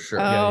tie for sure.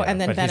 Oh, and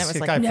then but Bennett was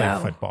like,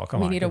 no, football.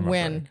 we need a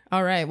win.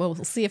 All right, well,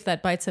 we'll see if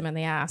that bites him in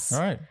the ass.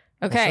 All right.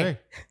 Okay. We'll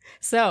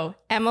So,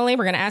 Emily,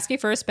 we're going to ask you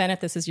first.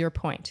 Bennett, this is your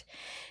point.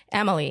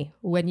 Emily,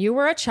 when you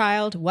were a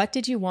child, what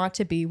did you want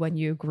to be when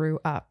you grew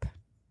up?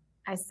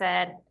 I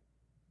said,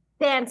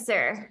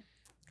 dancer.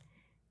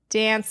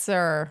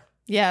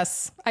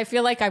 Yes. I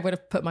feel like I would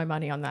have put my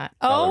money on that.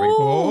 Ballerina.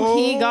 Oh,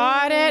 he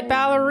got it.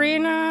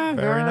 Ballerina.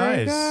 Very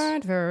nice.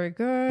 Good. Very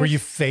good. Were you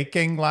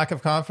faking lack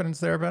of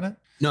confidence there, Bennett?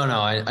 No,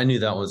 I knew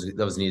that was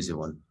an easy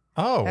one.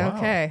 Oh, wow.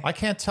 Okay. I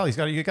can't tell.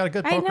 You got a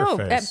good poker I know.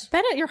 face.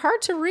 Bennett, you're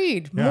hard to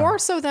read. More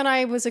so than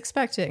I was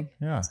expecting.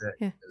 Yeah.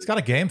 He's got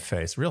a game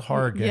face. Real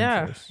hard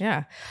game face.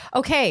 Yeah.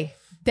 Okay.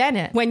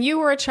 Bennett, when you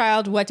were a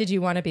child, what did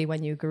you want to be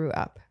when you grew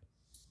up?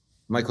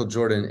 Michael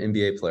Jordan,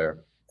 NBA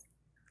player.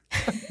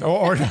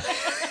 or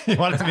you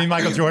wanted to be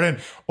Michael Jordan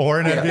or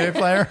an NBA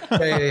player?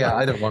 Yeah.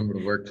 Either one would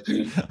have worked.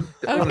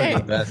 Okay.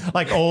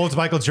 Like old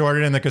Michael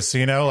Jordan in the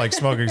casino, like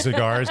smoking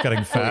cigars,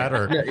 getting fat,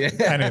 or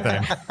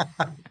anything.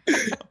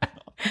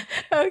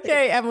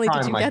 Okay, Emily,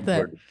 did you get that?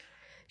 Jordan.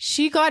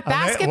 She got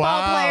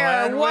basketball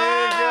player.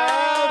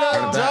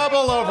 Wow.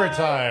 Double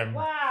overtime.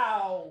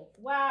 Wow.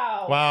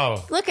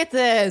 Look at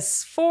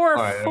this.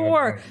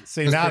 4-4.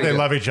 See, now they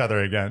love each other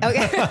again.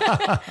 Okay.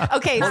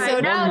 Okay. So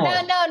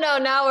no.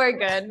 Now we're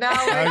good.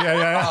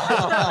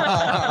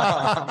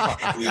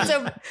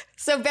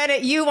 So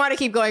Bennett, you want to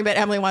keep going, but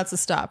Emily wants to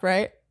stop,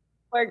 right?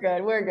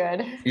 We're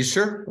good. You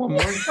sure? One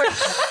more?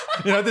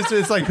 This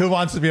is like Who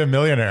Wants to Be a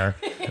Millionaire?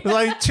 It's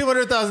like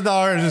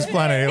 $200,000 is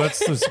plenty.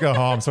 Let's just go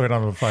home so we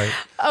don't have a fight.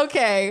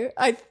 Okay.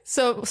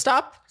 So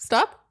stop.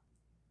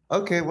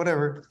 Okay,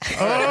 whatever.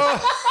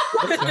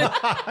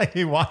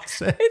 He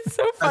wants it. It's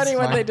so funny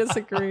when they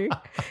disagree.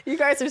 You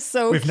guys are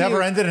so We've cute.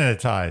 never ended in a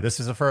tie. This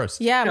is a first.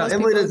 Yeah.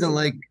 Emily doesn't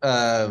like,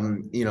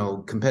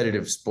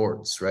 competitive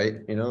sports, right?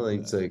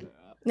 It's like.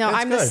 No,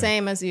 I'm the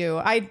same as you.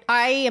 I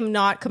am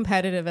not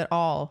competitive at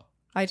all.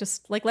 I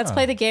just let's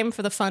play the game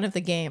for the fun of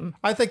the game.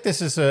 I think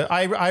this is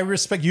I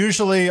respect.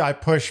 Usually, I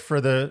push for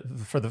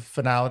the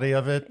finality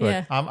of it,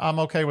 but I'm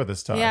okay with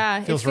this time. Yeah,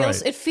 it feels right.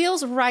 It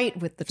feels right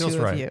with the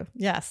two of you.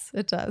 Yes,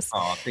 it does.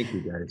 Oh, thank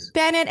you guys.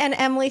 Bennett and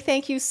Emily,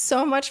 thank you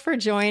so much for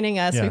joining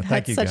us. Yeah, We've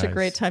had such a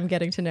great time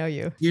getting to know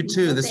you. You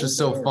too. This was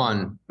so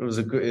fun. It was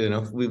a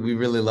good. We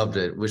really loved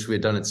it. Wish we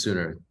had done it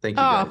sooner. Thank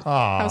you guys.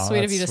 How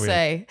sweet of you to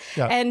say.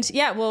 Yeah. And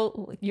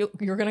well,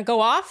 you're going to go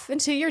off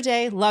into your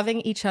day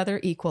loving each other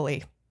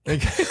equally.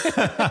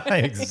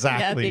 Exactly.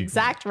 Yeah, the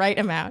exact right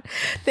amount.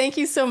 Thank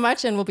you so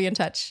much, and we'll be in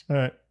touch. All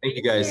right. Thank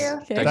you, guys.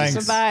 Okay.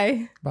 Thanks.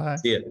 Bye. Bye.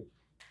 See ya.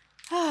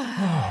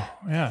 Oh,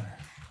 yeah.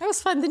 That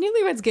was fun. The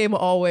Newlyweds Game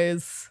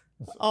always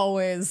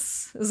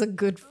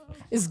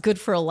is good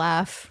for a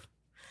laugh.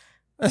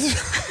 What's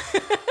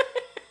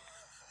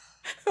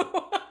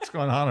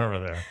going on over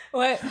there?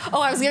 What?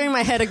 Oh, I was giving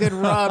my head a good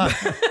rub.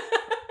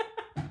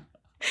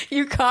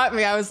 You caught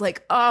me. I was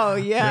like, oh,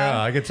 yeah.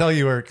 Yeah, I could tell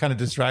you were kind of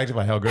distracted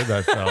by how good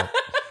that felt.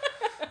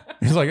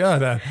 He's like, oh,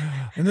 the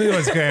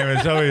Newlyweds Game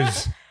is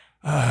always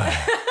a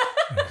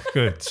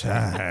good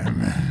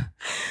time.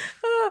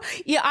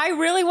 Yeah, I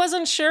really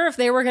wasn't sure if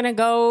they were going to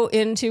go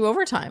into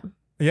overtime.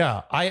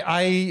 Yeah,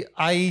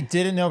 I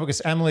didn't know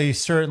because Emily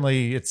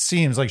certainly, it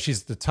seems like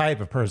she's the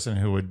type of person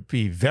who would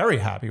be very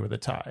happy with a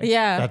tie.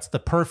 Yeah. That's the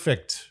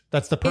perfect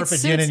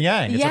yin and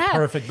yang. It's a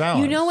perfect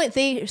balance. You know what?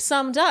 They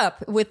summed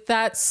up with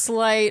that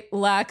slight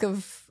lack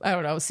of, I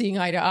don't know, seeing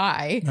eye to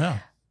eye. Yeah.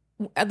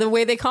 The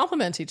way they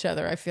complement each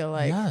other, I feel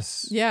like.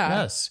 Yes.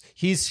 Yeah. Yes.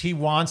 He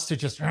wants to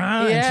just,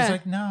 and she's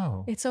like,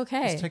 no. It's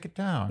okay. Just take it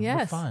down.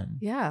 Yes. We're fine.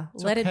 Yeah.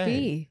 It's Let okay. it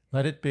be.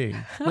 Let it be.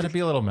 Let it be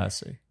a little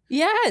messy.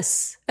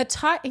 Yes. A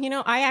tie.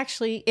 I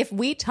actually, if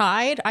we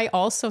tied, I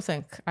also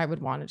think I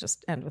would want to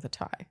just end with a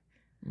tie.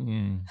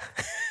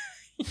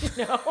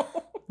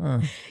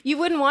 You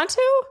wouldn't want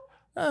to?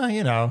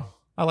 I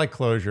like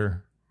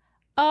closure.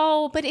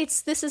 Oh, but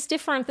this is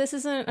different. This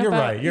isn't You're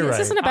about, right. You're this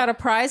right. isn't about a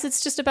prize.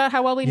 It's just about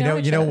how well we know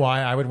each You know other.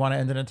 why I would want to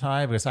end in a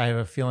tie? Because I have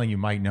a feeling you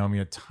might know me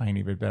a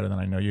tiny bit better than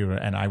I know you,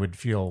 and I would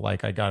feel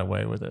like I got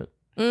away with it.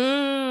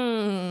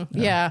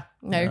 Yeah,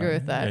 I agree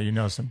with that. Yeah, you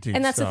know some deep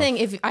And that's stuff. the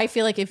thing. I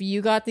feel like if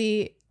you got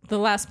the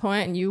last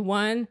point and you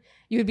won,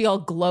 you would be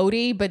all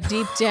gloaty, but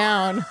deep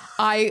down,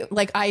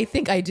 I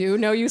think I do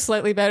know you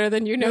slightly better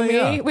than you know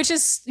me, which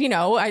is,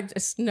 I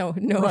just no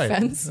right.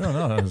 offense.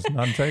 No, it's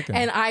none taken.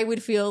 And I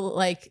would feel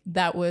like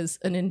that was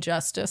an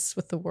injustice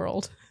with the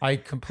world. I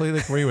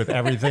completely agree with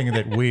everything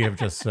that we have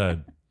just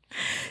said.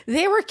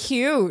 They were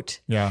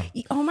cute. Yeah.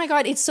 Oh my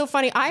God. It's so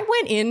funny. I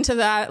went into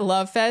that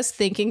Love Fest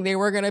thinking they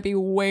were going to be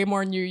way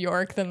more New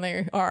York than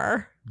they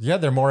are. Yeah,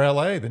 they're more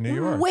LA than New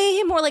York.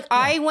 Way more. Like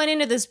I went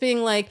into this being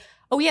like,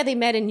 oh yeah, they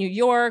met in New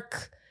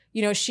York.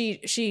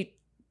 She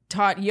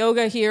taught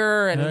yoga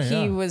here, and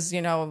he was,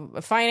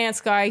 a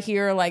finance guy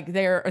here. Like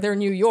they're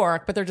New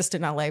York, but they're just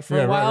in LA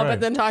for a while. Right. But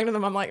then talking to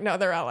them, I'm like, no,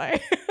 they're LA.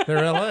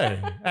 They're LA.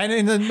 And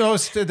in the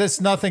most, there's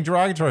nothing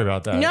derogatory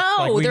about that.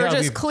 No, they're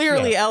just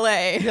clearly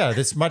LA. Yeah,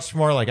 it's much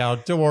more like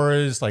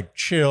outdoors, like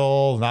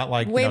chill, not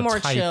like way more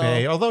type chill.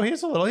 A. Although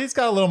he's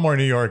got a little more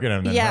New York in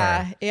him than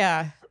her.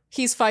 Yeah.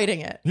 He's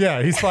fighting it.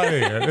 Yeah, he's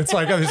fighting it. It's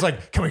like, he's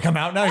like, can we come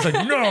out now? He's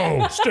like,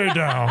 no, stay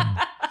down.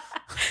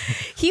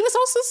 He was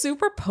also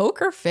super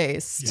poker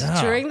faced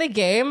during the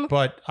game.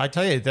 But I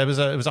tell you, it was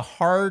a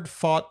hard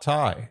fought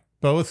tie.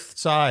 Both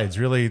sides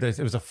really. It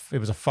was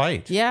a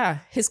fight. Yeah,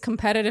 his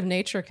competitive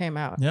nature came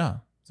out. Yeah,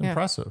 it's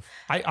impressive.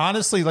 I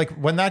honestly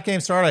when that game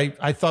started,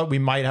 I thought we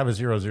might have a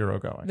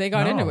 0-0 going. They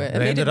got into it,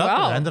 and they did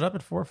well. It ended up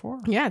at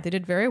 4-4. Yeah, they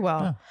did very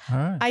well. Yeah.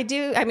 All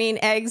right. I mean,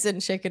 eggs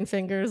and chicken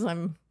fingers.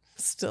 I'm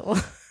still.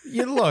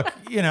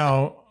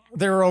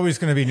 There are always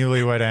going to be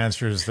newlywed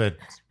answers that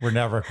we're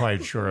never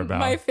quite sure about.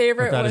 My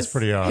favorite was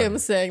pretty odd. Him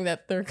saying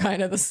that they're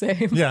kind of the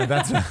same. Yeah,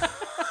 that's.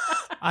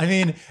 I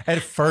mean,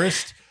 at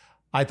first,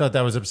 I thought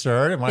that was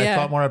absurd, and when I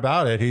thought more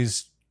about it,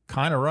 he's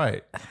kind of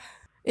right.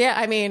 Yeah,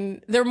 I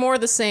mean, they're more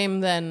the same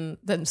than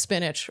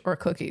spinach or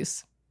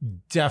cookies.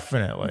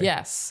 Definitely.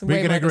 Yes.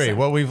 We can agree.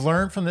 What we've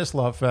learned from this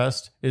Love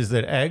Fest is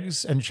that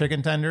eggs and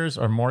chicken tenders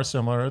are more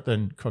similar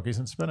than cookies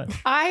and spinach.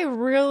 I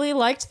really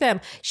liked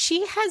them.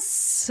 She has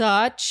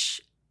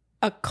such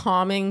a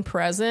calming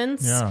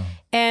presence. Yeah.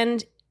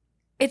 And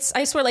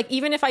I swear, like,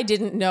 even if I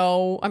didn't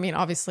know, I mean,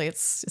 obviously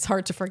it's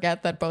hard to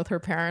forget that both her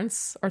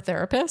parents are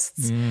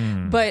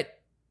therapists, but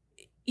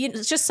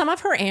it's just some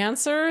of her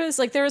answers,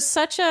 like there was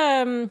such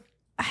a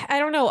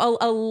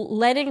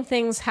letting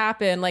things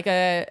happen, like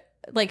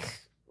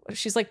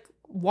she's like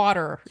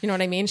water, you know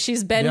what I mean?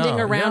 She's bending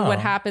around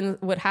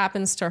what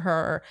happens to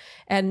her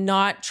and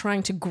not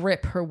trying to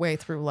grip her way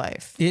through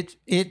life.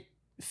 It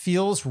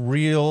feels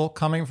real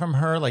coming from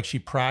her, like she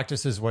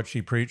practices what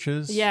she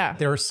preaches. Yeah.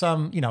 There are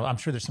some, I'm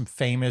sure there's some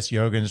famous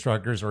yoga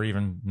instructors or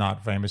even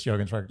not famous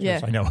yoga instructors. Yeah.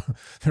 I know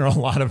there are a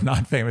lot of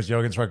not famous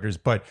yoga instructors,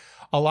 but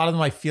a lot of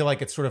them I feel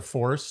like it's sort of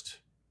forced.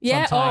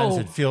 Yeah. Sometimes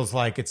it feels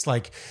like it's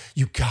like,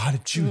 you got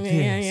to do this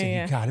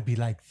and you got to be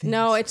like this.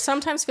 No, it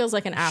sometimes feels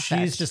like an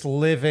affect. She's just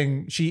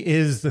living. She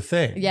is the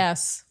thing.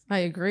 Yes, I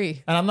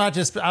agree. And I'm not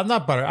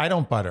butter. I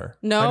don't butter.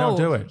 No, I don't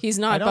do it. He's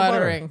not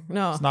buttering. Butter.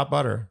 No, it's not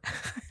butter.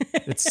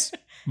 It's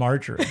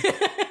margarine.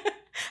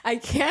 I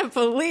can't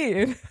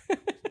believe.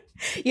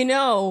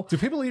 Do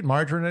people eat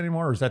margarine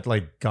anymore, or is that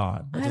like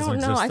gone? I don't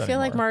know. I feel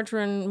like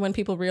margarine, when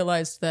people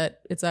realized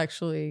that it's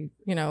actually,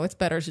 it's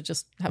better to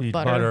just have eat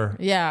butter.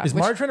 Yeah. Is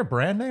margarine a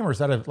brand name, or is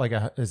that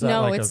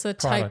it's a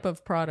type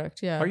of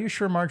product. Yeah. Are you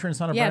sure margarine's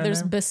not a brand name?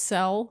 Yeah, there's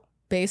Becel.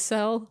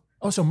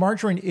 Oh, so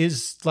margarine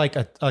is like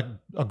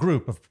a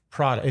group of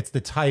product. It's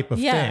the type of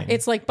thing. Yeah,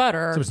 it's like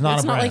butter. So it's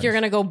not like you're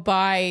going to go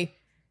buy,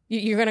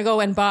 you're going to go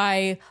and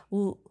buy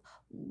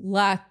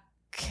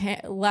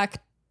Lactantia.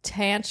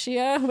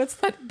 What's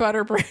that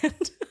butter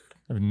brand?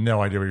 I have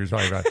no idea what you're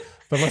talking about.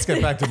 But let's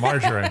get back to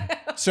margarine.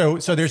 So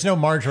there's no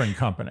margarine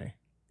company.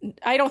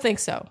 I don't think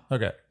so.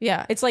 Okay.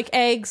 Yeah, it's like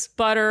eggs,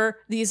 butter.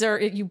 These are,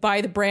 you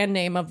buy the brand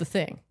name of the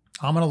thing.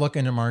 I'm going to look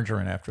into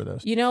margarine after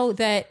this. You know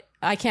that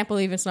I can't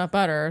believe it's not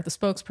butter. The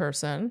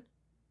spokesperson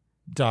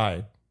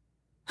died.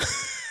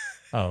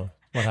 Oh,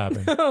 what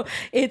happened?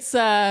 It's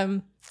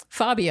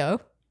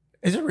Fabio.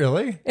 Is it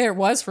really? It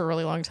was for a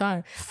really long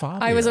time.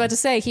 Fabio. I was about to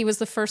say he was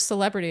the first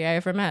celebrity I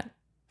ever met.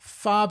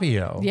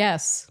 Fabio.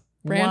 Yes.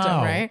 Random,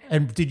 wow. Right?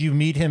 And did you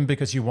meet him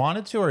because you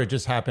wanted to, or it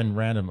just happened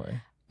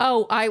randomly?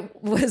 Oh, I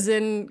was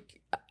in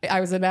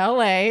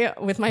LA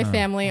with my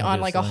family on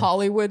like a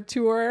Hollywood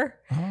tour.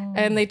 Oh.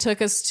 And they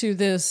took us to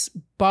this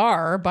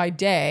bar by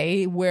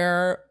day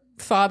where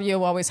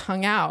Fabio always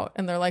hung out.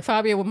 And they're like,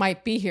 Fabio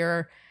might be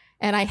here.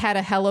 And I had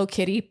a Hello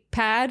Kitty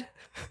pad.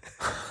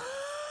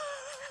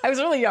 I was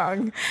really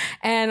young.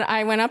 And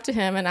I went up to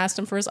him and asked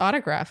him for his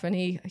autograph. And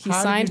he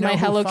signed my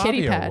Hello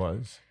Kitty pad.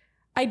 Was?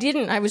 I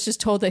didn't. I was just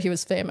told that he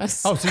was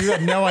famous. Oh, so you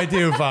had no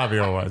idea who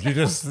Fabio was. He's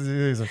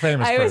a famous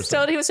person. I was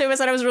told he was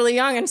famous and I was really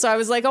young. And so I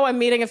was like, oh, I'm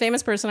meeting a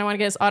famous person. I want to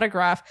get his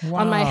autograph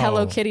on my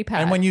Hello Kitty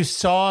pad. And when you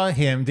saw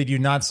him, did you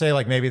not say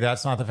like, maybe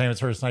that's not the famous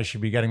person I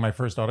should be getting my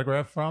first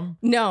autograph from?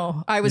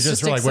 No, I was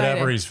just like, excited.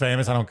 Whatever, he's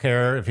famous. I don't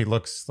care if he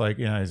looks like,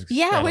 he's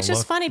which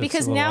is funny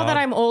because now that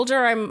I'm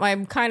older,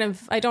 I'm kind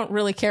of, I don't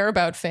really care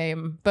about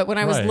fame. But when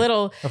I was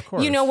little, of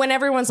course. When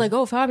everyone's like,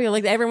 oh, Fabio,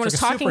 like everyone was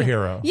talking.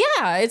 Superhero.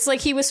 Yeah, it's like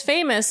he was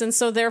famous. And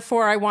so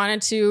therefore I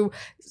wanted to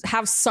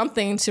have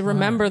something to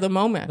remember the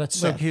moment. That's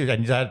so cute.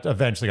 And that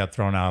eventually got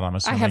thrown out, I'm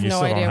assuming. I have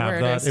no idea where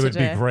it is It would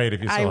be great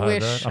if you still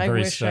had that. I'm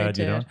very sad I did.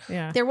 You don't.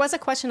 Yeah. There was a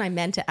question I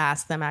meant to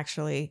ask them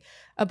actually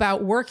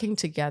about working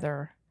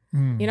together.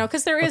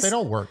 Because there is. But they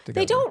don't work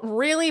together. They don't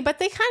really, but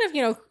they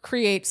kind of,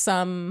 create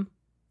some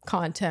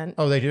content.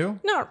 Oh, they do?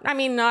 No, I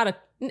mean, I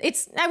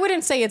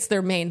wouldn't say it's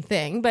their main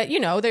thing, but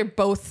they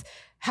both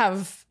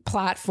have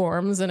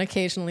platforms and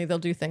occasionally they'll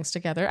do things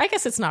together. I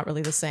guess it's not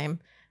really the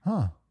same.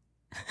 Huh.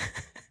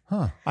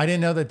 I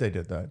didn't know that they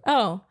did that.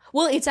 Oh,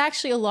 well, it's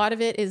actually a lot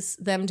of it is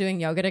them doing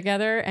yoga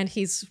together and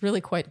he's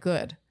really quite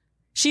good.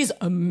 She's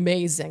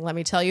amazing, let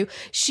me tell you.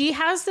 She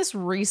has this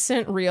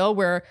recent reel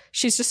where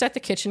she's just at the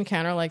kitchen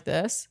counter like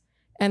this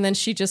and then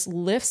she just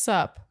lifts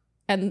up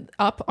and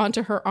up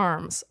onto her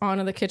arms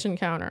onto the kitchen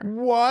counter.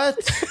 What?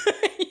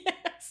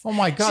 Yes. Oh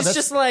my God. She's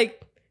just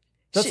like...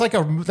 That's like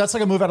a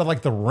move out of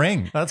like The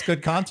Ring. That's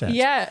good content.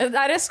 Yeah,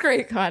 that is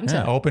great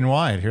content. Yeah, open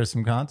wide. Here's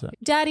some content.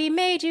 Daddy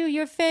made you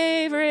your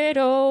favorite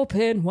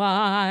open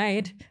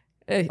wide.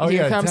 Here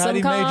comes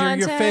Daddy some made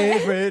you your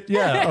favorite.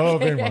 Yeah,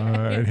 open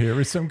wide. Here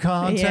is some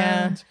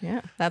content.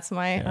 Yeah. That's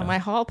my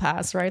hall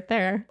pass right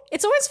there.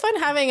 It's always fun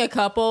having a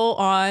couple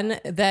on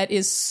that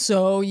is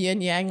so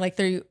yin yang. Like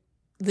they're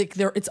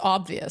it's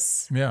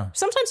obvious. Yeah.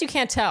 Sometimes you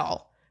can't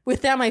tell.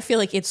 With them, I feel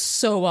like it's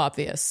so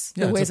obvious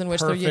the ways in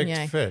which they're yin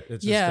yang. Fit.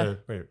 It's just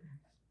wait.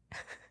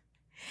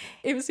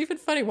 It was even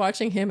funny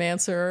watching him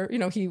answer.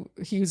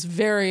 He was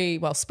very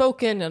well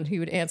spoken, and he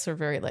would answer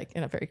very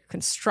in a very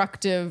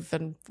constructive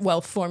and well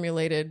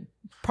formulated,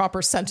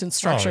 proper sentence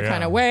structure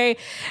kind of way.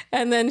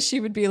 And then she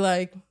would be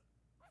like,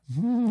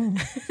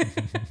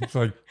 it's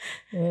like,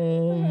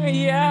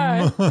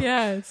 yeah,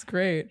 it's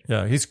great.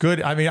 Yeah, he's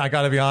good. I mean, I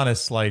got to be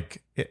honest.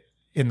 Like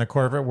in the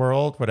corporate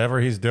world, whatever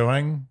he's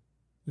doing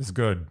is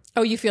good.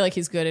 Oh, you feel like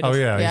he's good at it? Oh,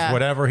 yeah.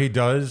 Whatever he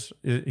does,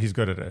 he's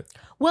good at it.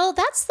 Well,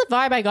 that's the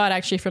vibe I got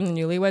actually from the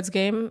Newlyweds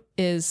Game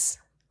is,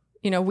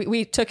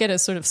 we took it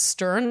as sort of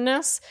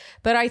sternness,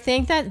 but I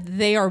think that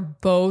they are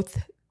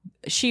both,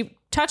 she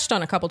touched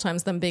on a couple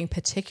times them being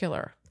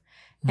particular.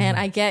 And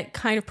I get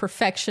kind of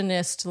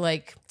perfectionist,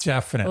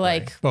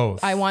 definitely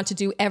both. I want to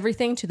do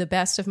everything to the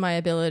best of my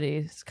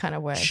abilities kind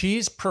of way.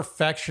 She's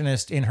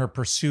perfectionist in her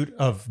pursuit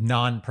of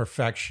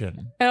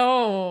non-perfection.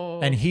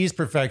 Oh. And he's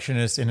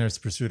perfectionist in his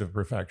pursuit of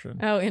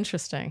perfection. Oh,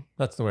 interesting.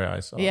 That's the way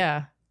I saw it.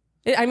 Yeah.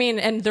 I mean,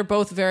 and they're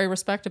both very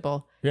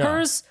respectable. Yeah.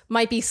 Hers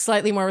might be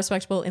slightly more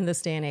respectable in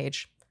this day and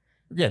age.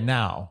 Yeah,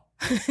 now.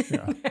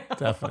 Yeah,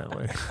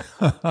 definitely.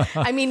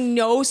 I mean,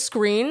 no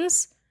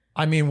screens.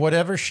 I mean,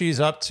 whatever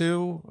she's up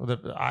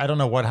to, I don't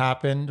know what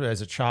happened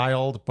as a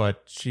child,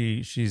 but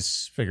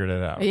she's figured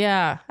it out.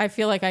 Yeah, I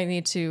feel like I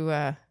need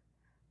to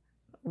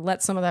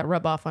let some of that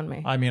rub off on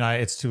me. I mean,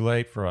 it's too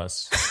late for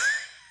us.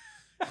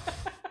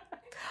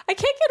 I can't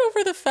get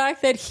over the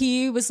fact that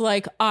he was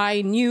like,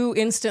 I knew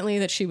instantly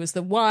that she was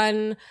the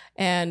one,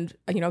 and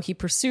he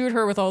pursued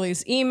her with all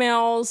these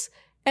emails,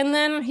 and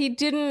then he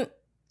didn't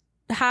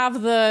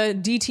have the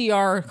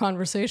DTR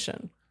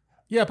conversation.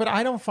 Yeah, but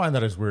I don't find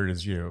that as weird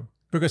as you.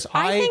 Because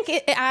I think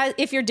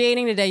if you're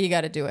dating today, you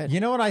got to do it. You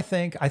know what I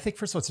think? I think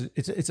first of all,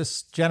 it's a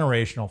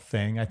generational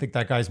thing. I think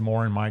that guy's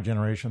more in my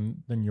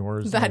generation than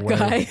yours. That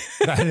guy.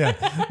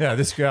 Yeah,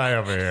 this guy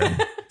over here.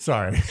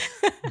 Sorry,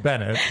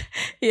 Bennett.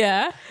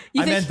 Yeah.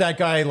 I meant that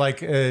guy,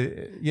 like,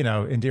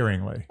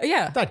 endearingly.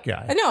 Yeah. That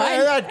guy. No,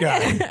 that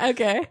guy.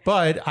 Okay.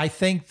 But I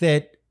think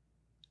that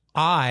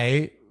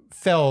I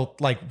felt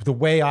like the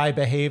way I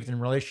behaved in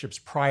relationships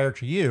prior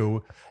to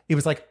you, it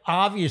was like,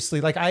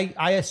 obviously, like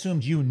I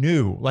assumed you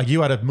knew, like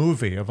you had a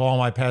movie of all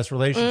my past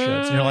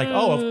relationships. And you're like,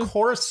 oh, of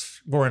course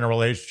we're in a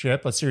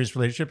relationship, a serious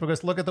relationship,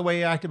 because look at the way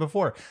you acted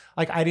before.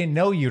 Like, I didn't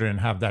know you didn't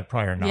have that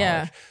prior knowledge.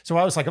 Yeah. So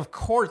I was like, of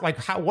course, like,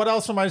 what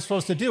else am I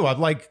supposed to do? I'm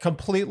like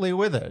completely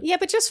with it. Yeah,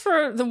 but just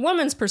for the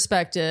woman's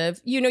perspective,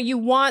 you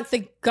want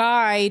the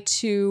guy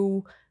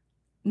to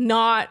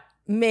not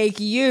make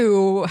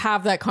you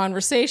have that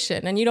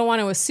conversation, and you don't want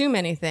to assume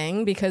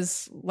anything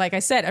because, like I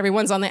said,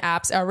 everyone's on the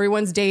apps,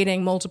 everyone's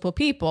dating multiple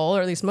people,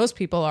 or at least most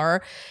people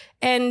are,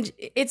 and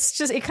it's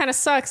just, it kind of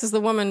sucks as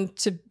the woman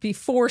to be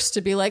forced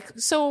to be like,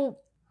 so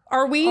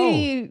are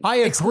we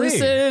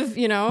exclusive?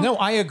 No,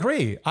 I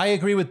agree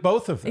with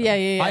both of them. Yeah.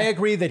 I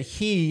agree that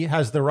he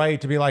has the right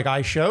to be like,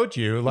 I showed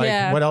you,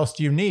 like, what else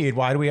do you need?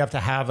 Why do we have to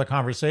have a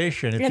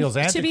conversation? It feels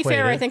antiquated. To be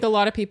fair, I think a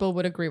lot of people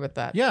would agree with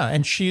that. Yeah,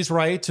 and she's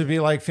right to be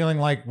like, feeling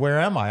like, where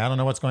am I? I don't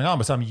know what's going on,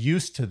 but I'm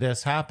used to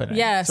this happening.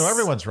 Yes. So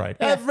everyone's right.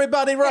 Yeah.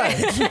 Everybody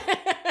right.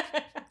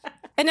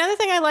 Another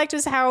thing I liked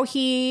is how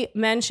he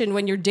mentioned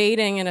when you're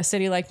dating in a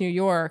city like New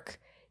York,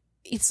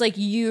 it's like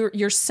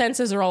your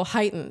senses are all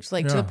heightened,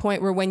 like to the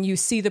point where when you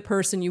see the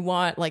person you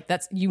want, like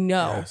that's,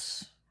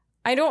 Yes.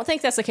 I don't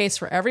think that's the case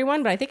for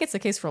everyone, but I think it's the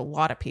case for a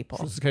lot of people.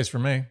 It's the case for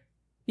me.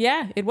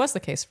 Yeah, it was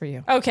the case for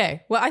you.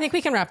 Okay, well, I think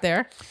we can wrap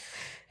there.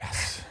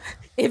 Yes.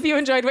 If you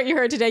enjoyed what you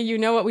heard today, you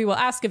know what we will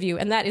ask of you,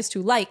 and that is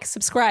to like,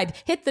 subscribe,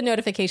 hit the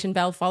notification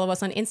bell, follow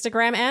us on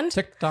Instagram and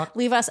TikTok,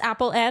 leave us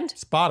Apple and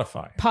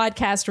Spotify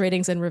podcast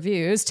ratings and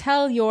reviews.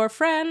 Tell your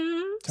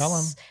friends. Tell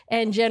them.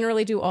 And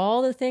generally do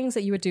all the things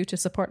that you would do to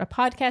support a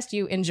podcast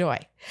you enjoy.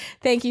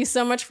 Thank you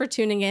so much for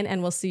tuning in,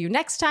 and we'll see you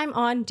next time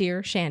on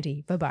Dear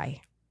Shandy.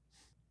 Bye-bye.